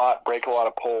fall a lot, break a lot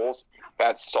of poles.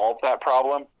 That solved that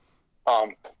problem.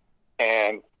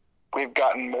 And we've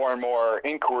gotten more and more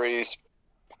inquiries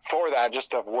for that,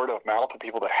 just of word of mouth of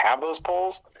people that have those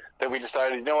poles, that we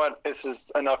decided, you know what, this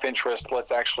is enough interest.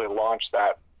 Let's actually launch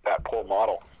that pole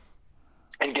model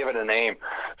and give it a name.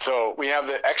 So we have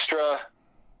the Extra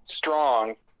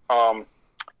Strong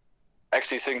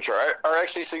XC Signature. Our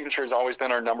XC Signature has always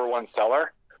been our number one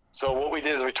seller. So what we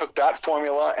did is we took that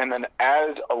formula and then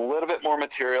added a little bit more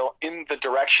material in the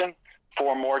direction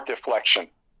for more deflection.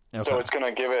 Okay. So it's going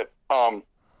to give it,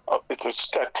 it's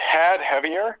just a tad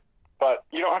heavier, but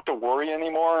you don't have to worry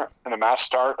anymore in a mass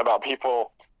start about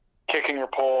people kicking your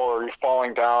pole or you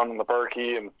falling down in the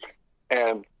Berkey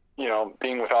and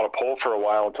being without a pole for a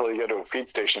while until you get to a feed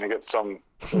station and get some,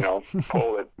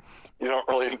 pole that you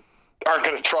aren't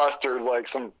going to trust, or like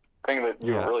some thing that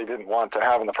you really didn't want to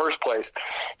have in the first place.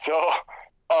 So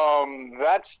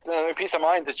that's the peace of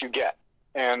mind that you get,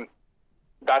 and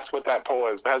that's what that pole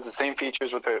is. It has the same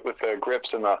features with the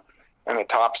grips and the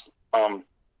tops and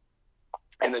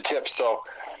the tips. So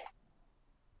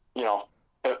I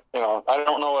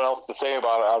don't know what else to say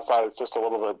about it outside. It's just a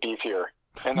little bit beefier,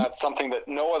 and that's something that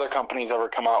no other company's ever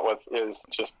come out with. Is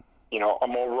just a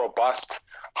more robust,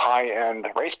 high-end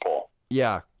race pole.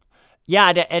 Yeah,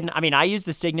 and I mean, I use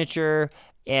the Signature,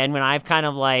 and when I've kind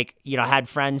of had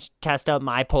friends test out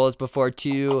my poles before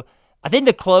too, I think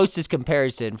the closest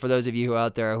comparison for those of you who are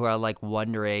out there who are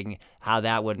wondering how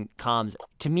that one comes,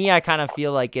 to me, I kind of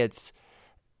feel like it's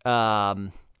got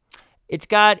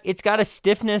a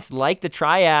stiffness like the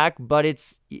Triac, but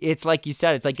it's like you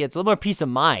said, it's a little more peace of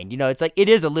mind. It's it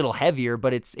is a little heavier,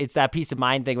 but it's that peace of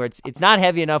mind thing where it's not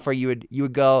heavy enough where you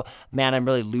would go, man, I'm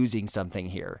really losing something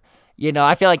here.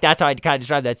 I feel like that's how I'd kind of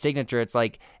describe that Signature. It's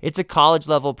it's a college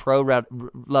level, pro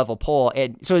level pole.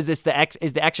 And so is the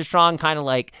Extra Strong kind of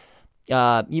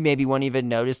you maybe won't even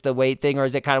notice the weight thing, or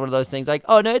is it kind of one of those things like,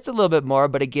 oh no, it's a little bit more,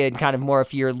 but again, kind of more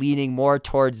if you're leaning more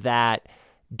towards that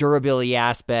durability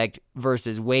aspect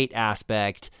versus weight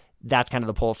aspect, that's kind of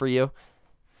the pull for you?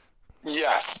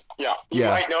 Yes. Yeah. You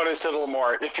might notice it a little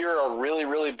more. If you're a really,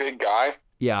 really big guy,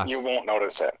 you won't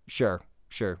notice it. Sure.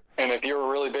 And if you're a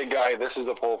really big guy, this is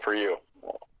the pull for you.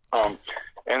 And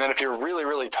then if you're really,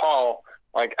 really tall,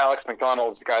 like Alex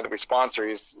McDonald's, the guy that we sponsor,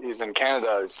 he's in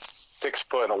Canada, he's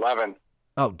 6'11".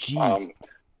 Oh, geez.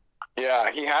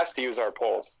 Yeah, he has to use our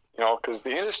poles, because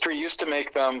the industry used to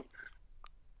make them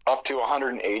up to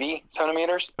 180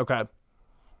 centimeters. Okay.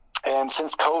 And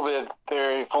since COVID,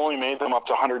 they've only made them up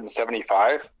to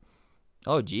 175.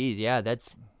 Oh, geez. Yeah,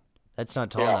 that's not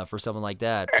tall enough for someone like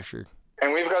that, for sure.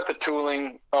 And we've got the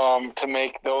tooling to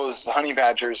make those honey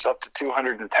badgers up to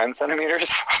 210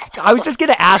 centimeters. I was just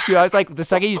going to ask you. I was like, the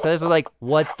second you said this, I was like,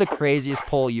 what's the craziest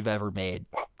pole you've ever made?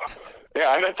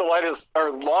 Yeah, and it's the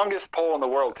longest pole in the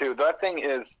world, too. That thing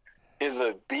is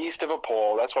a beast of a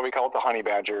pole. That's why we call it the honey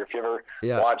badger. If you ever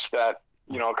watch that,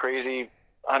 crazy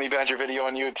honey badger video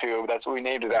on YouTube, that's what we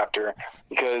named it after,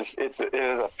 because it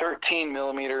is a 13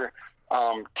 millimeter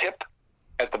tip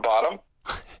at the bottom.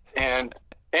 And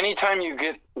anytime you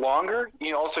get longer,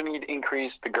 you also need to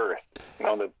increase the girth,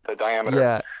 the diameter.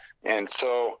 Yeah. And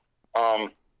so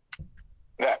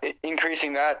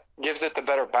increasing that gives it the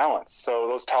better balance. So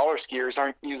those taller skiers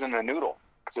aren't using a noodle,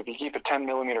 because if you keep a 10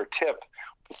 millimeter tip,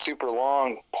 the super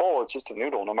long pole, it's just a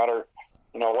noodle, no matter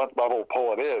what level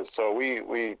pole it is. So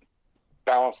we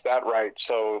balance that right.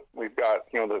 So we've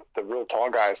got the real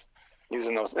tall guys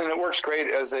using those, and it works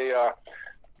great as a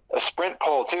sprint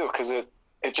pole too, because it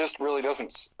just really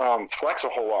doesn't flex a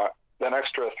whole lot. That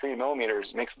extra 3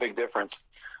 millimeters makes a big difference.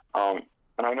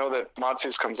 And I know that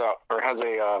Matsu's comes out, or has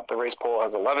the race pole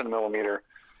has 11 millimeter,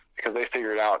 because they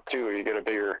figured out too, you get a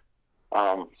bigger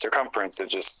circumference, it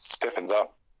just stiffens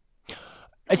up.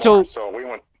 And so we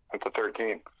went to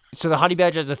 13. So the honey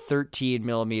badger has a 13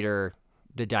 millimeter,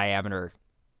 the diameter.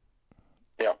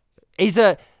 Yeah.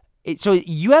 So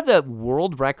you have the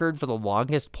world record for the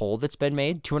longest pole that's been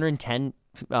made, 210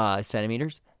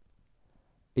 centimeters.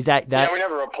 Is that? Yeah, we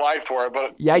never applied for it,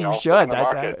 but you should.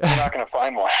 That's you're not going to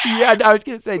find one. Yeah, I was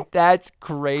going to say that's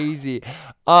crazy.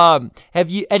 Have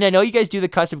you? And I know you guys do the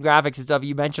custom graphics and stuff.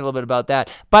 You mentioned a little bit about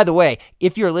that. By the way,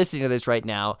 if you're listening to this right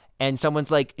now and someone's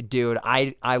like, "Dude,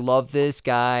 I love this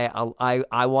guy.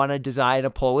 I want to design a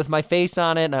pole with my face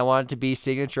on it, and I want it to be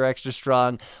signature extra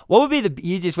strong." What would be the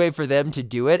easiest way for them to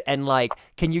do it? And like,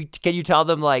 can you tell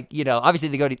them, like, obviously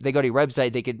they go to your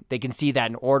website, they can see that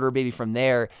and order maybe from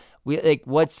there.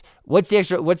 What's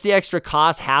the extra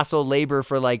cost, hassle, labor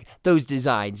for like those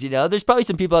designs? There's probably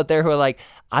some people out there who are like,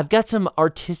 I've got some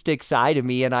artistic side of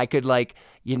me and I could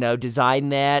design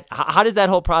that. How does that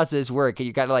whole process work? Can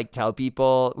you kind of like tell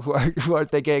people who are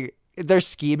thinking they're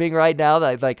scheming right now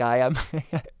like I am?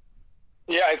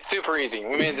 Yeah, it's super easy.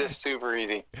 We made this super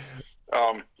easy.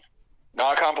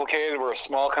 Not complicated. We're a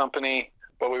small company,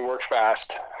 but we work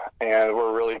fast and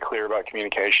we're really clear about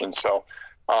communication. So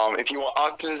if you want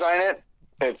us to design it,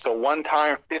 it's a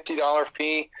one-time $50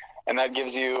 fee, and that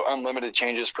gives you unlimited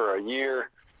changes for a year.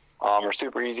 We're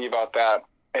super easy about that.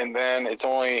 And then it's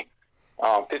only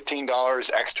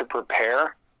 $15 extra per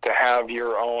pair to have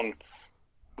your own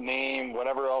name,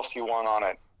 whatever else you want on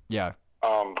it. Yeah.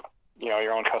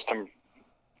 Your own custom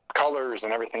colors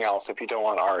and everything else if you don't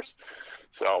want ours.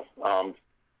 So, or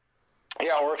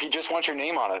if you just want your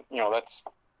name on it, that's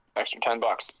extra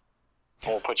 $10.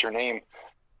 We'll put your name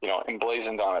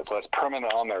emblazoned on it, so it's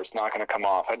permanent on there. It's not going to come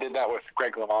off. I did that with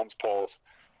Greg LeMond's poles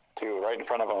too. Right in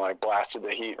front of him, I blasted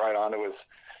the heat right onto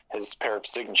his pair of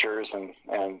signatures, and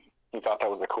he thought that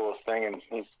was the coolest thing, and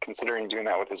he's considering doing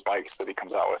that with his bikes that he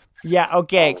comes out with. Yeah,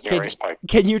 okay.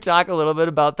 Can you talk a little bit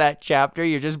about that chapter?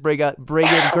 You just bring in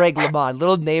Greg LeMond,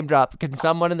 little name drop. Can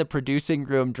someone in the producing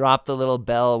room drop the little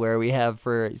bell where we have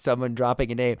for someone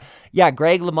dropping a name? Yeah,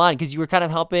 Greg LeMond, because you were kind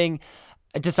of helping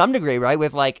to some degree, right,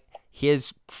 with like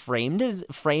his framed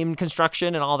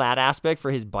construction and all that aspect for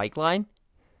his bike line.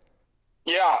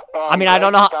 Yeah. I mean, I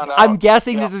don't know. I'm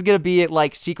guessing this is going to be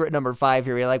like secret number 5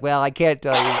 here. You're like, well, I can't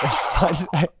tell you.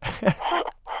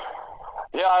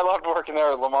 Yeah, I loved working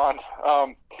there at Lemond.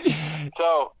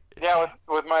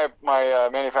 With my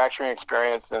manufacturing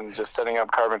experience and just setting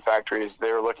up carbon factories,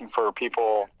 they were looking for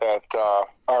people that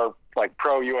are like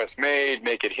pro-U.S. made,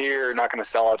 make it here, not going to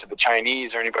sell out to the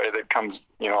Chinese or anybody that comes,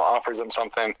 offers them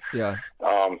something. Yeah.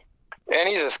 And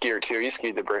he's a skier too. He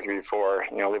skied the Berkeley before.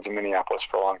 Lived in Minneapolis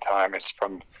for a long time. He's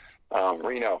from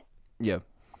Reno. Yeah.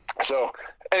 So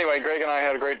anyway, Greg and I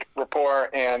had a great rapport,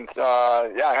 and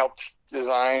I helped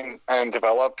design and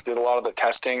develop, did a lot of the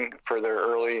testing for their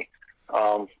early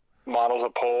models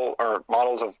of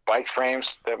bike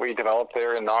frames that we developed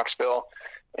there in Knoxville.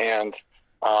 And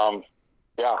I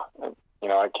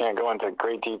can't go into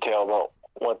great detail about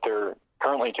what they're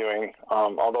currently doing,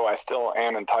 although I still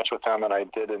am in touch with them, and I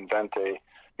did invent a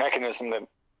mechanism that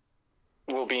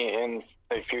will be in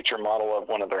a future model of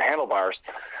one of their handlebars.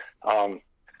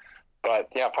 But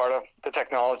yeah, part of the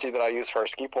technology that I use for our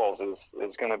ski poles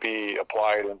is going to be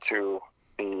applied into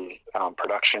the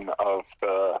production of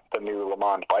the new Le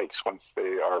Mans bikes once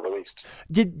they are released.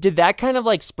 Did that kind of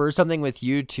like spur something with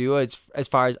you too, as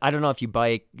far as, I don't know if you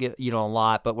bike, a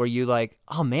lot, but were you like,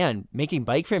 oh man, making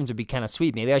bike frames would be kind of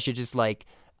sweet. Maybe I should just like,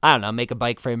 I don't know, make a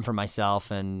bike frame for myself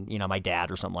and, my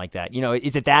dad or something like that.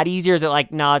 Is it that easy, or is it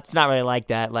like, no, it's not really like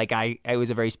that? Like it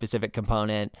was a very specific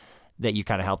component that you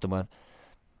kind of helped him with.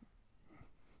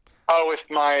 Oh, with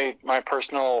my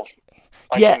personal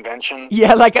invention.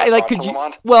 Yeah, could you?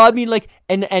 Well, I mean,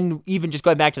 and even just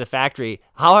going back to the factory,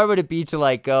 how hard would it be to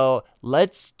like go?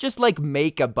 Let's just like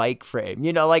make a bike frame.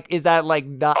 Is that like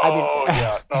not? Oh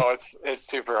yeah, no, it's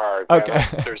super hard. Okay, man.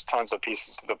 There's tons of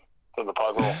pieces to the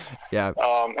puzzle. Yeah.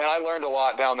 And I learned a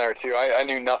lot down there too. I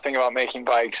knew nothing about making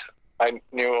bikes. I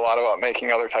knew a lot about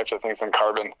making other types of things in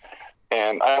carbon,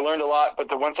 and I learned a lot.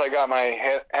 But once I got my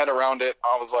head around it,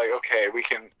 I was like, okay, we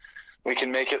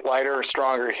can make it lighter or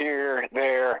stronger here,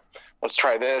 there. Let's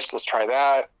try this. Let's try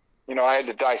that. I had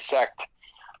to dissect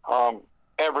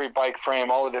every bike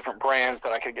frame, all the different brands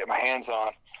that I could get my hands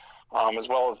on, as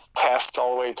well as test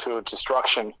all the way to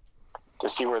destruction to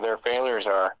see where their failures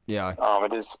are. Yeah.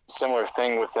 It is a similar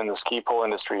thing within the ski pole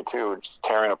industry too, just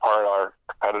tearing apart our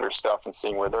competitor stuff and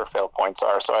seeing where their fail points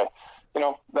are. So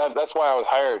that's why I was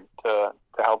hired to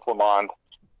help Le Mans,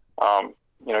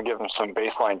 give them some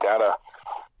baseline data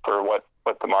for what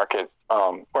the market,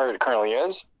 where it currently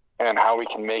is, and how we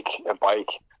can make a bike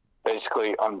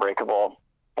basically unbreakable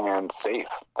and safe.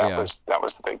 That was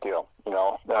the big deal.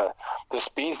 The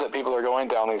speeds that people are going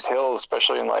down these hills,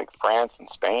 especially in like France and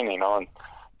Spain, and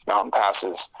mountain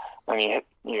passes, and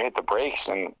you hit the brakes,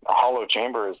 and a hollow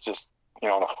chamber is just,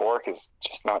 on a fork is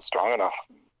just not strong enough,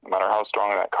 no matter how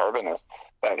strong that carbon is,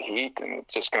 that heat, and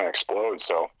it's just going to explode.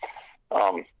 So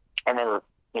I remember,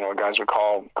 guys would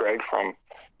call Greg from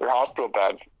their hospital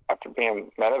bed after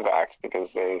being medevaced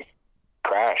because they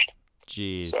crashed.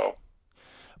 Jeez. So,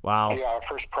 wow. Yeah, our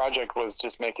first project was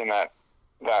just making that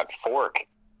fork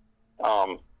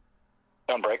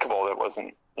unbreakable. That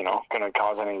wasn't, going to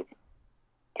cause any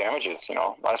damages.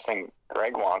 Last thing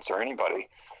Greg wants, or anybody,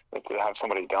 is to have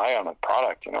somebody die on a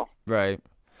product. Right.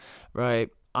 So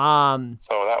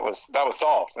that was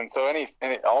solved, and so any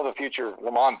all the future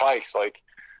Le Mans bikes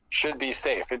should be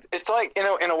safe. It's like, in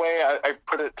a way, I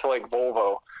put it to like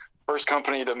Volvo, first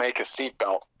company to make a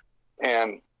seatbelt,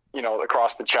 and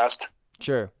across the chest.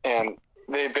 Sure. And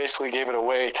they basically gave it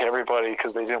away to everybody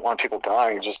because they didn't want people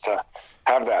dying just to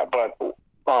have that. But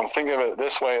think of it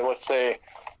this way: let's say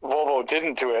Volvo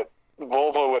didn't do it.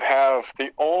 Volvo would have the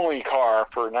only car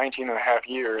for 19 and a half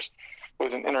years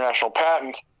with an international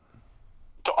patent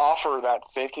to offer that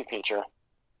safety feature.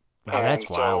 Wow, that's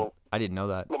wild. I didn't know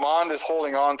that. Le Mans is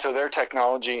holding on to their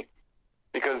technology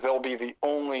because they'll be the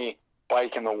only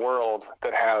bike in the world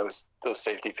that has those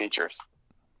safety features.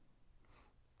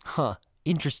 Huh.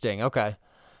 Interesting. Okay.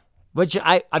 Which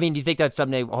I mean, do you think that's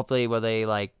someday, hopefully, will they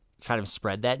like kind of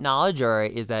spread that knowledge, or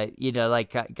is that,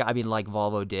 like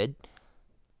Volvo did?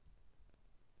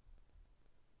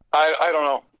 I don't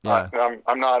know. Yeah.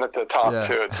 I'm not at the top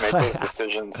to make those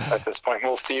decisions at this point.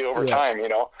 We'll see over time.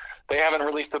 They haven't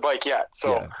released the bike yet,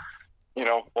 so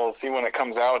we'll see when it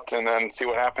comes out, and then see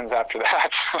what happens after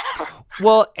that.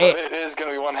 Well, it is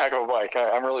going to be one heck of a bike.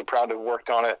 I'm really proud to have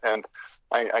worked on it, and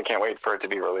I can't wait for it to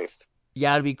be released.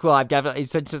 Yeah, it'd be cool. I've definitely,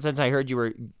 since I heard you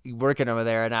were working over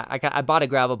there, and I bought a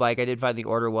gravel bike. I did finally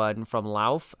order one from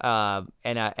Lauf,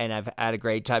 and I've had a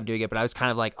great time doing it. But I was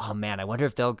kind of like, oh man, I wonder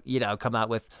if they'll come out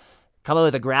with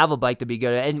a gravel bike to be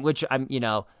good, and which I'm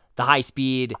the high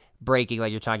speed braking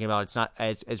like you're talking about. It's not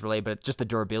as related, but just the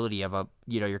durability of a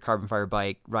your carbon fiber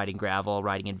bike, riding gravel,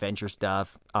 riding adventure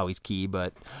stuff, always key.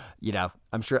 But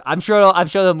I'm sure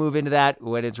they'll move into that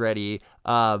when it's ready.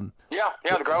 Yeah,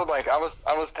 the gravel bike. I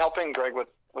was helping Greg with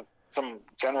some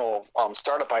general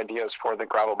startup ideas for the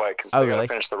gravel bike because they got to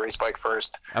finish the race bike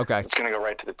first. Okay, it's going to go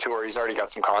right to the tour. He's already got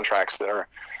some contracts that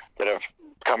have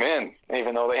come in,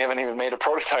 even though they haven't even made a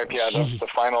prototype yet of the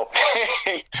final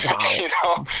thing.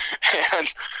 Wow.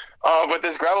 And but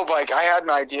this gravel bike, I had an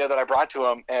idea that I brought to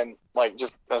him, and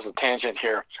just as a tangent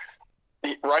here,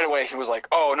 right away he was like,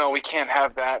 oh no, we can't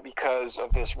have that because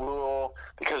of this rule,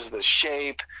 because of the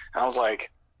shape. And I was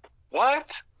like,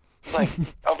 what? Like,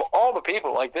 of all the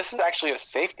people, like, this is actually a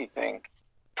safety thing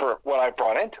for what I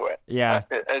brought into it. Yeah.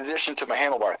 In addition to my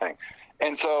handlebar thing.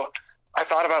 And so I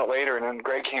thought about it later, and then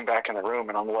Greg came back in the room,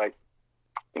 and I'm like,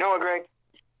 you know what, Greg?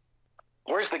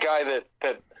 Where's the guy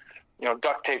that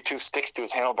duct taped 2 sticks to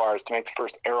his handlebars to make the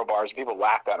first aero bars? And people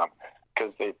laughed at him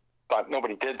because they thought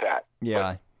nobody did that.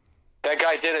 Yeah. But that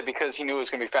guy did it because he knew it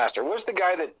was going to be faster. Where's the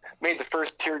guy that made the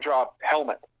first teardrop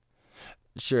helmet?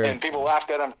 Sure. And people laughed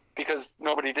at him because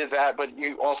nobody did that, but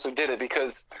you also did it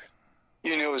because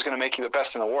you knew it was going to make you the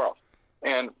best in the world.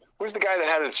 And who's the guy that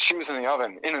had his shoes in the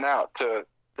oven, in and out, to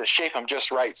shape them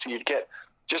just right so you'd get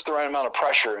just the right amount of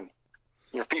pressure and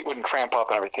your feet wouldn't cramp up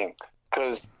and everything?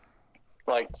 Because,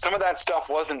 like, some of that stuff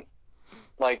wasn't,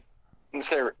 like,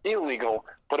 necessarily illegal,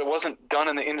 but it wasn't done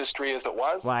in the industry as it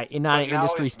was. Right, not an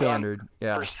industry standard.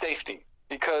 Yeah. For safety,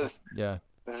 because yeah,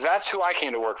 that's who I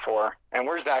came to work for. And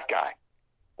where's that guy?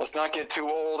 Let's not get too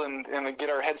old and get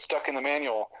our heads stuck in the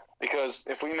manual, because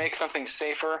if we make something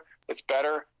safer, it's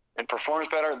better and performs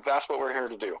better, that's what we're here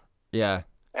to do. Yeah.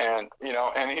 And,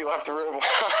 and he left the room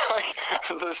like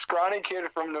the scrawny kid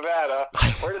from Nevada.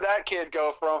 Where did that kid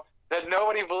go from that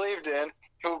nobody believed in,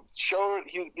 who showed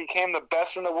he became the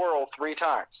best in the world 3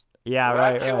 times? Yeah,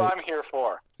 That's right. who I'm here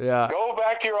for. Yeah. Go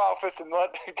back to your office and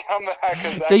come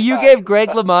back. So you gave Greg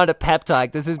LeMond a pep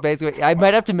talk. This is basically, I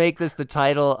might have to make this the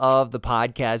title of the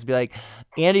podcast. Be like,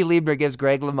 Andy Liebner gives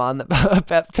Greg LeMond a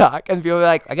pep talk. And people be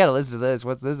like, I got to listen to this.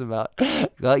 What's this about?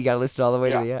 Well, you got to listen all the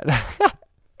way to the end.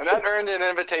 And that earned an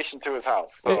invitation to his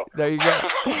house. So. There you go.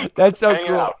 That's so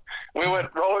cool. Out. We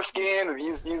went roller skiing and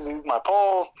used my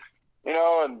poles.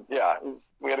 And yeah,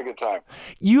 we had a good time.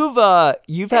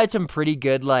 You've had some pretty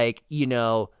good, like,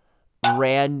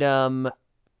 random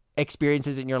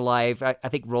experiences in your life. I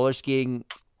think roller skiing,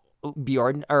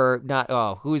 Bjorn, or not?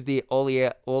 Oh, who's the Ole?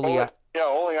 Yeah, Ole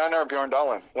Einar Bjorn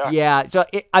Dahlin. Yeah. Yeah. So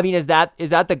is that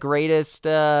the greatest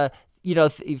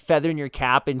feather in your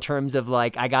cap in terms of,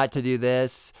 like, I got to do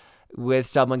this with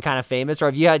someone kind of famous, or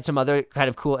have you had some other kind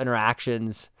of cool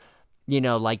interactions,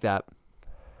 like that?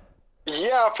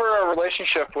 Yeah, for a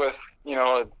relationship with,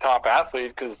 a top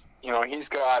athlete, because, he's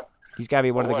got to be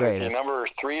one of the greatest. Is he, number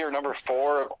 3 or number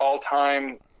 4 of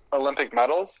all-time Olympic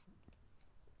medals?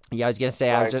 Yeah, I was gonna say,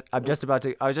 I was just about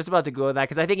to go with that,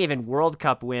 because I think even World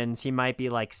Cup wins, he might be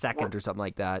like second or something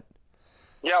like that.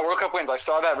 Yeah, World Cup wins. I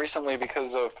saw that recently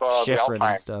because of the Schifrin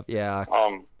Alpine and stuff. Yeah.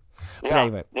 But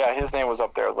anyway. Yeah, his name was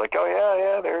up there. I was like, oh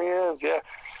yeah, there he is. Yeah.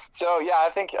 So yeah, I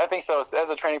think so. As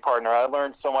a training partner, I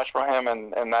learned so much from him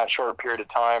in that short period of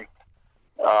time,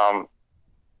 and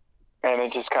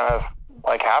it just kind of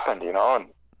like happened, and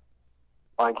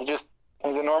like he's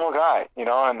a normal guy,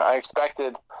 and I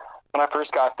expected when I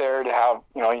first got there to have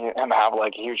him have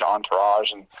like a huge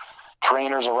entourage and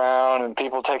trainers around and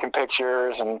people taking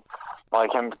pictures and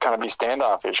like him kind of be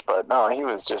standoffish, but no, he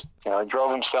was just he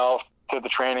drove himself to the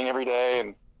training every day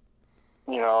and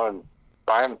and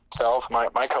by himself.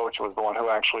 My coach was the one who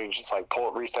actually just like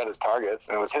reset his targets,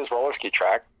 and it was his roller ski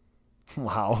track.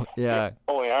 Wow. Yeah.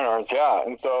 Ole Einar's, yeah.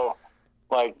 And so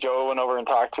like Joe went over and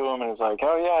talked to him and was like,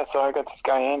 oh yeah, so I got this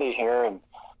guy Andy here, and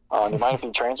do you mind if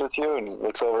he trains with you? And he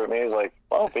looks over at me, he's like,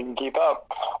 well, if he can keep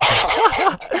up.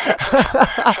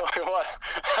 So what?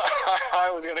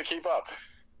 I was gonna keep up.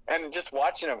 And just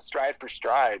watching him stride for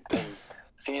stride and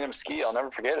seeing him ski, I'll never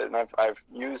forget it. And I've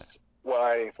used what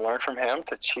I've learned from him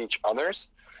to teach others.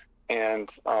 And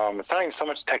it's not even so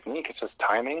much technique, it's just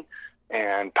timing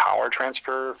and power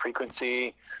transfer,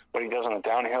 frequency, what he does on the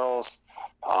downhills,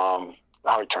 how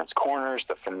he turns corners,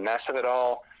 the finesse of it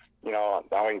all,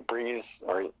 how he breathes,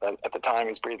 or at the time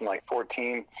he's breathing like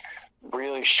 14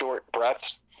 really short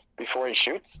breaths before he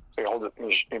shoots. So he holds it,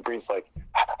 he breathes like,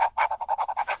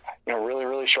 really,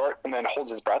 really short, and then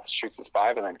holds his breath, shoots his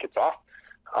 5, and then gets off.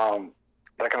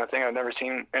 That kind of thing I've never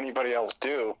seen anybody else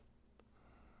do.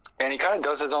 And he kind of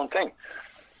does his own thing.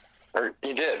 Or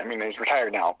he did. I mean, he's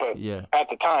retired now. But at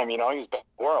the time, he was best in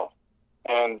the world.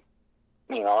 And,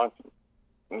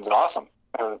 it's awesome.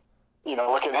 And,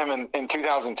 look at him in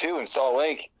 2002 in Salt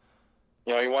Lake.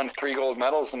 He won 3 gold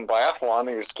medals in biathlon.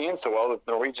 He was skiing so well that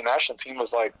the Norwegian national team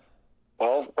was like,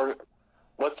 well,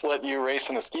 let's let you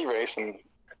race in a ski race. And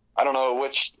I don't know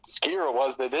which skier it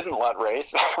was they didn't let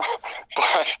race,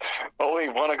 but he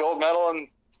won a gold medal in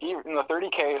the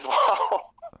 30K as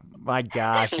well. My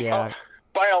gosh, yeah.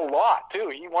 By a lot, too.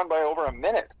 He won by over a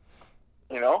minute.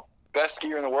 Best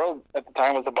skier in the world at the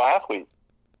time was a biathlete.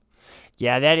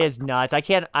 Yeah, that is nuts.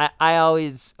 I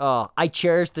always, I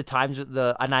cherish the times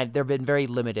they've been very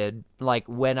limited, like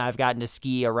when I've gotten to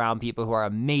ski around people who are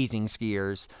amazing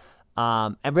skiers.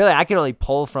 And really, I can only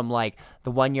pull from like the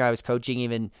 1 year I was coaching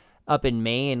even up in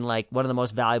Maine. Like one of the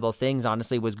most valuable things,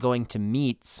 honestly, was going to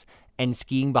meets and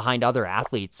skiing behind other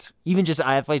athletes, even just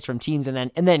athletes from teams.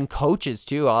 And then coaches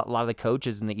too. A lot of the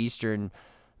coaches in the Eastern,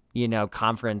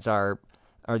 conference are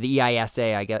the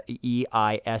EISA, I guess,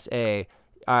 EISA.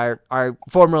 Are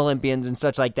former Olympians and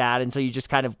such like that, and so you just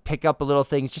kind of pick up little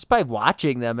things just by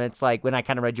watching them. And it's like when I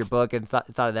kind of read your book and thought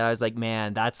of that, I was like,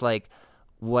 man, that's like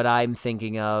what I'm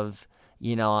thinking of,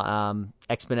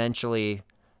 exponentially,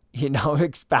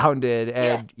 expounded.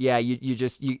 And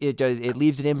it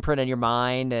leaves an imprint in your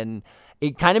mind, and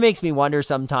it kind of makes me wonder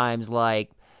sometimes, like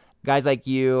guys like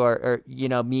you or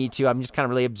me too. I'm just kind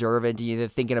of really observant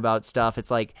and thinking about stuff.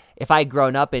 It's like if I had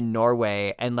grown up in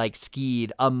Norway and like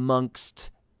skied amongst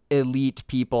elite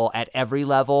people at every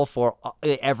level for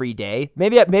every day,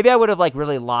 maybe I would have like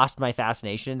really lost my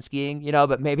fascination in skiing,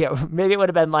 but maybe it would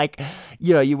have been like,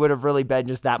 you would have really been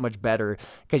just that much better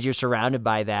because you're surrounded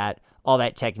by all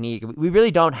that technique. We really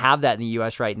don't have that in the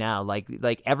U.S. right now.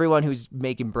 Like everyone who's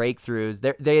making breakthroughs,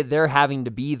 they're having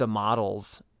to be the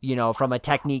models, from a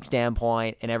technique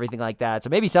standpoint and everything like that.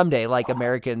 So maybe someday, like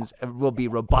Americans will be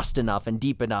robust enough and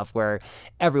deep enough where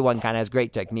everyone kind of has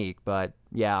great technique. But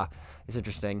yeah, it's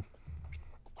interesting.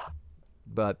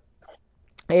 But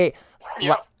hey,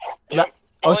 Well,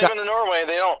 even in Norway,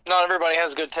 not everybody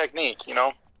has good technique,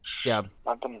 Yeah,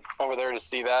 I've been over there to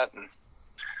see that, and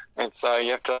it's you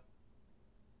have to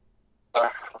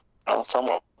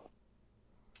somewhat.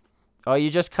 Oh,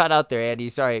 you just cut out there, Andy.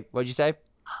 Sorry, what'd you say?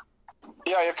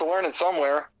 Yeah, you have to learn it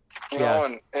somewhere, know,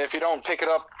 and if you don't pick it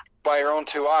up by your own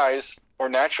two eyes or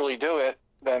naturally do it,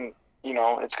 then,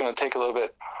 it's going to take a little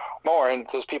bit more. And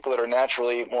those people that are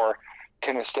naturally more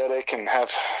kinesthetic and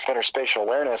have better spatial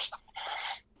awareness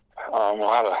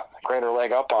will have a greater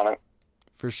leg up on it.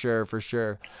 For sure.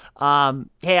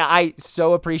 Hey, I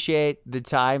so appreciate the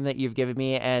time that you've given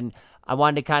me, and I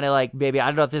wanted to kind of like, maybe, I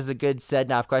don't know if this is a good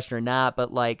set-off question or not,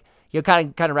 but like,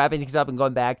 kind of wrapping things up and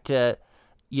going back to,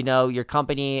 your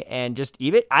company and just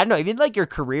even like your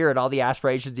career and all the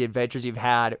aspirations, the adventures you've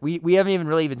had. We haven't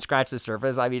even scratched the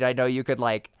surface. I mean, I know you could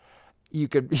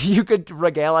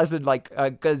regale us in like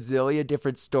a gazillion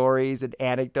different stories and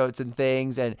anecdotes and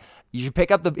things. And you should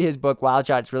pick up his book, Wild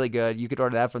Shot. It's really good. You could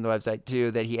order that from the website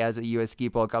too, that he has at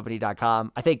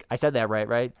usskipolecompany.com. I think I said that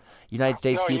right? United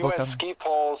States Ski Pole Company?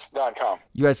 USskipoles.com.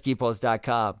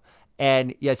 USskipoles.com.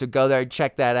 And yeah, so go there and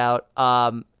check that out.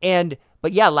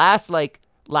 But yeah,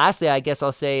 lastly, I guess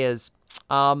I'll say is,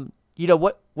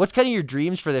 what's kind of your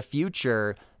dreams for the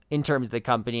future in terms of the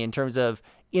company, in terms of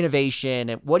innovation,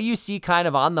 and what do you see kind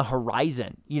of on the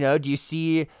horizon? Do you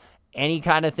see any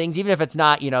kind of things, even if it's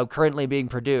not, currently being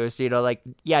produced,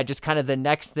 just kind of the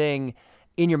next thing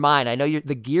in your mind? I know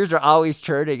the gears are always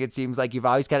turning. It seems like you've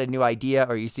always got a new idea,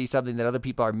 or you see something that other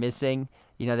people are missing.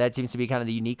 That seems to be kind of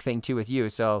the unique thing too with you.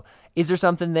 So is there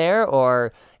something there,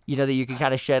 or, that you can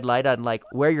kind of shed light on, like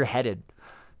where you're headed?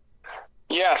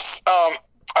 Yes.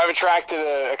 I've attracted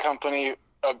a company,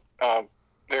 a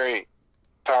very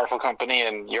powerful company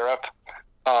in Europe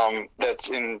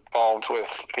that's involved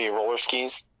with the roller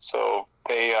skis. So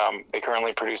they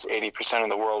currently produce 80% of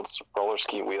the world's roller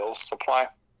ski wheels supply.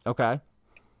 Okay.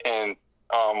 And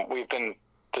we've been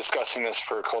discussing this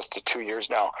for close to 2 years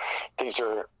now. Things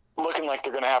are looking like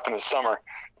they're going to happen this summer.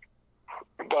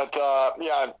 But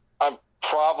I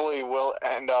probably will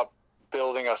end up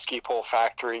building a ski pole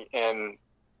factory in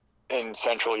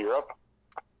Central Europe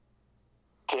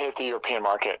to hit the European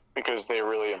market, because they're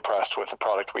really impressed with the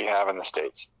product we have in the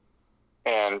States.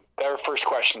 And their first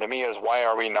question to me is, why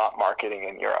are we not marketing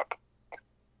in Europe?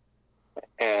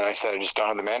 And I said, I just don't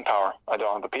have the manpower. I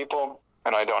don't have the people,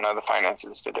 and I don't have the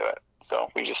finances to do it. So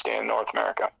we just stay in North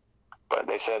America. But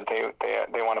they said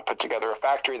they want to put together a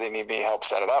factory. They need me to help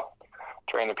set it up,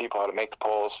 train the people how to make the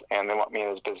poles, and they want me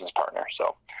as a business partner.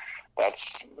 So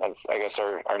that's I guess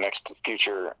our next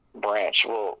future branch.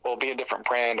 We'll be a different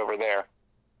brand over there.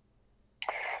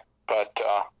 But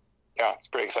it's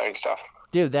pretty exciting stuff.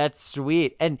 Dude, that's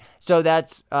sweet. And so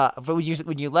that's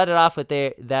when you let it off with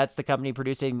that's the company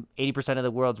producing 80% of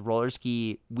the world's roller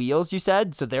ski wheels, you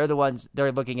said? So they're the ones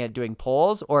they're looking at doing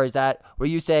poles, or were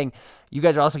you saying you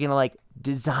guys are also going to like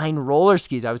design roller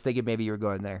skis? I was thinking maybe you were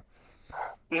going there.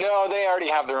 No, they already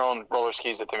have their own roller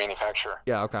skis that they manufacture.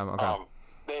 Yeah, okay.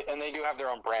 They do have their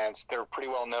own brands. They're pretty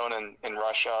well known in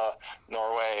Russia,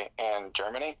 Norway, and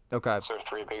Germany. Okay. That's their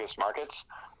three biggest markets.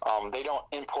 They don't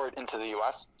import into the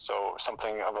U.S., so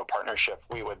something of a partnership.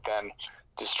 We would then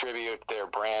distribute their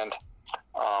brand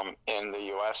in the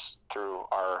U.S. through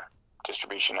our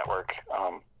distribution network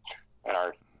and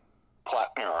our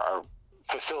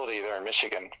facility there in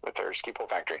Michigan with their ski pole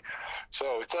factory.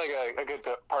 So it's like a good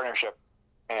partnership,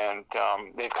 and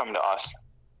they've come to us.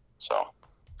 So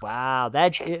wow,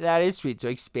 that is sweet. So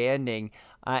expanding,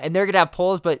 and they're gonna have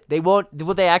poles, but they won't.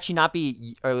 Will they actually not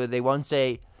be, or they won't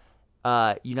say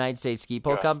United States Ski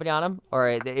Pole Company on them, or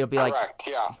it'll be like correct?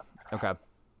 Yeah. Okay.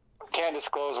 Can't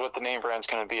disclose what the name brand's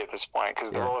going to be at this point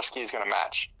because the roller ski is going to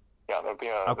match. Yeah, there'll be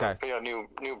a new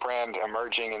brand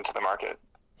emerging into the market.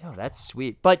 Oh, that's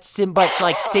sweet. But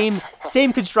like same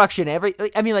construction.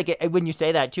 I mean, like when you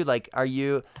say that too, like,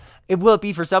 will it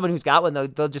be for someone who's got one?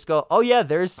 They'll just go, oh yeah,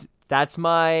 that's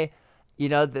my,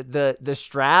 the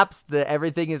straps,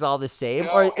 everything is all the same,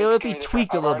 or it'll be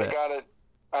tweaked a little bit.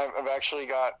 I've actually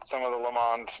got some of the Le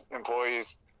Mans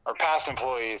employees or past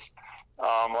employees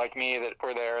like me that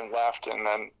were there and left, and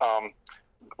then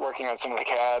working on some of the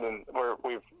CAD, and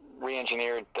we've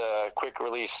re-engineered the quick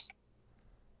release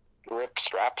grip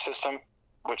strap system,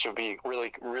 which will be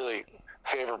really, really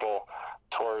favorable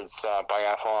towards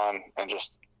biathlon and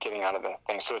just getting out of the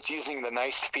thing. So it's using the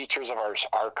nice features of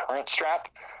our current strap,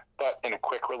 but in a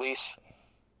quick release,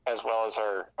 as well as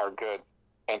our good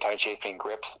anti-chafing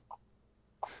grips.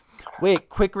 Wait,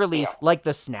 quick release, like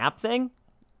the snap thing?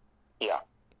 Yeah.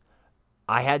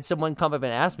 I had someone come up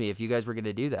and ask me if you guys were going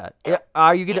to do that. Yeah.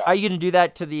 Are you going to do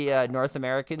that to the North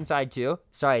American side too?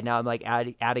 Sorry, now I'm like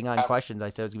adding on questions. I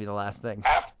said it was going to be the last thing.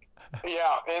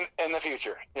 Yeah, in the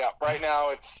future. Yeah, right now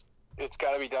it's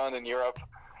got to be done in Europe,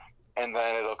 and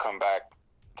then it'll come back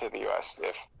to the U.S.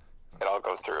 if it all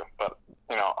goes through. But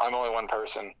I'm only one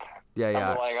person. Yeah.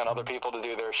 I'm relying on other people to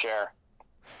do their share,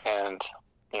 and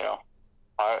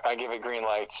I give it green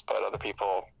lights, but other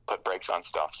people put brakes on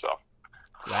stuff. So.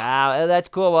 Wow, that's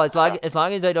cool. Well, as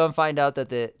long as I don't find out that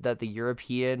the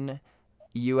European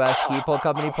U.S. ski pole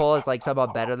company pole is like somehow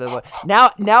better than what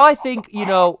now I think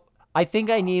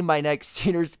I need my next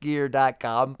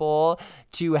SederSkier.com pole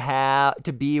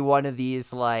to be one of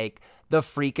these like the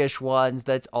freakish ones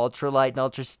that's ultra light and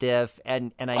ultra stiff,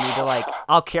 and I need to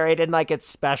I'll carry it in like its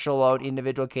special own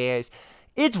individual case.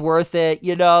 It's worth it,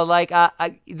 like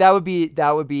that would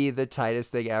be the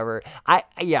tightest thing ever.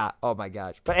 Oh my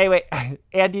gosh. But anyway,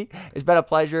 Andy, it's been a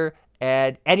pleasure.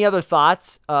 And any other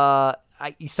thoughts?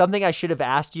 Something I should have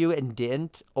asked you and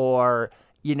didn't, or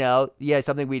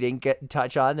something we didn't get in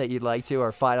touch on that you'd like to,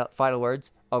 or final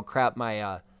words? Oh crap,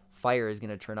 my fire is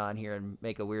gonna turn on here and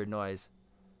make a weird noise.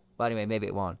 Well, anyway, maybe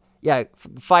it won't. Yeah,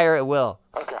 fire it will.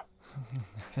 Okay.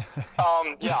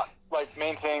 Yeah, like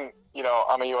main thing.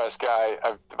 I'm a U.S. guy.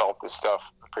 I've developed this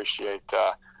stuff. Appreciate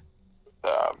the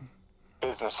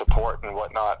business support and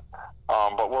whatnot.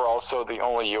 But we're also the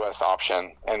only U.S.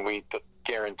 option, and we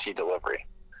guarantee delivery.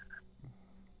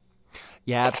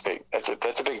 Yeah,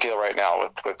 that's a big deal right now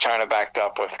with China backed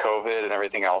up with COVID and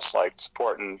everything else. Like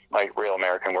supporting like real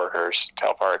American workers to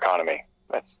help our economy.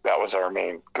 That was our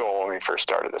main goal when we first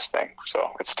started this thing.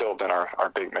 So it's still been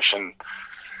our big mission,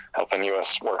 helping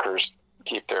U.S. workers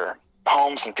keep their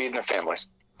homes and feeding their families.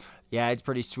 Yeah, it's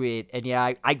pretty sweet. And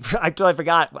yeah, I totally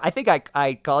forgot. I think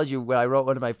I called you when I wrote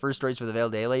one of my first stories for the Vail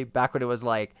Daily, back when it was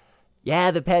like,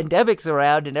 yeah, the pandemic's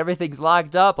around and everything's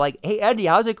locked up. Like, hey, Andy,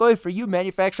 how's it going for you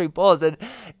manufacturing poles? And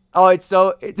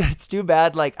it's too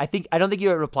bad. Like, I don't think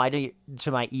you replied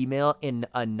to my email in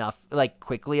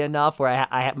quickly enough where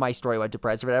I had my story went to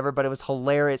press or whatever, but it was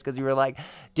hilarious because you were like,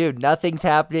 dude, nothing's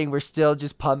happening. We're still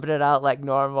just pumping it out like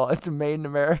normal. It's made in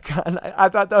America. And I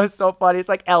thought that was so funny. It's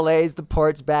like LA's, the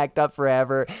port's backed up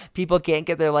forever. People can't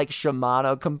get their like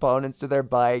Shimano components to their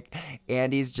bike.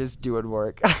 Andy's just doing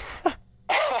work.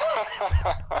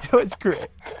 It was great.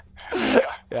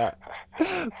 Yeah.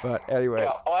 But anyway.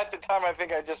 Yeah. Well, at the time, I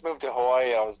think I just moved to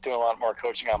Hawaii. I was doing a lot more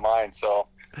coaching online, so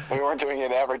we weren't doing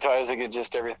it advertising and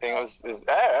just everything.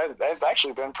 It's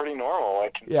actually been pretty normal,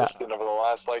 like consistent over the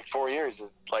last 4 years.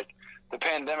 It's like the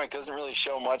pandemic doesn't really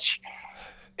show much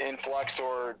influx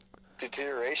or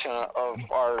deterioration of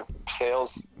our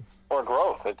sales or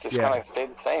growth. It just kind of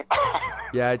stayed the same.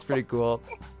 Yeah, it's pretty cool.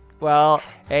 Well,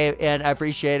 hey, and I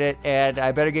appreciate it, and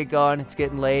I better get going. It's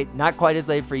getting late. Not quite as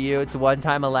late for you. It's a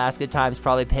one-time Alaska time's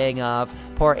probably paying off.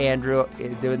 Poor Andrew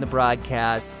doing the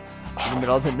broadcasts in the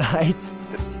middle of the night.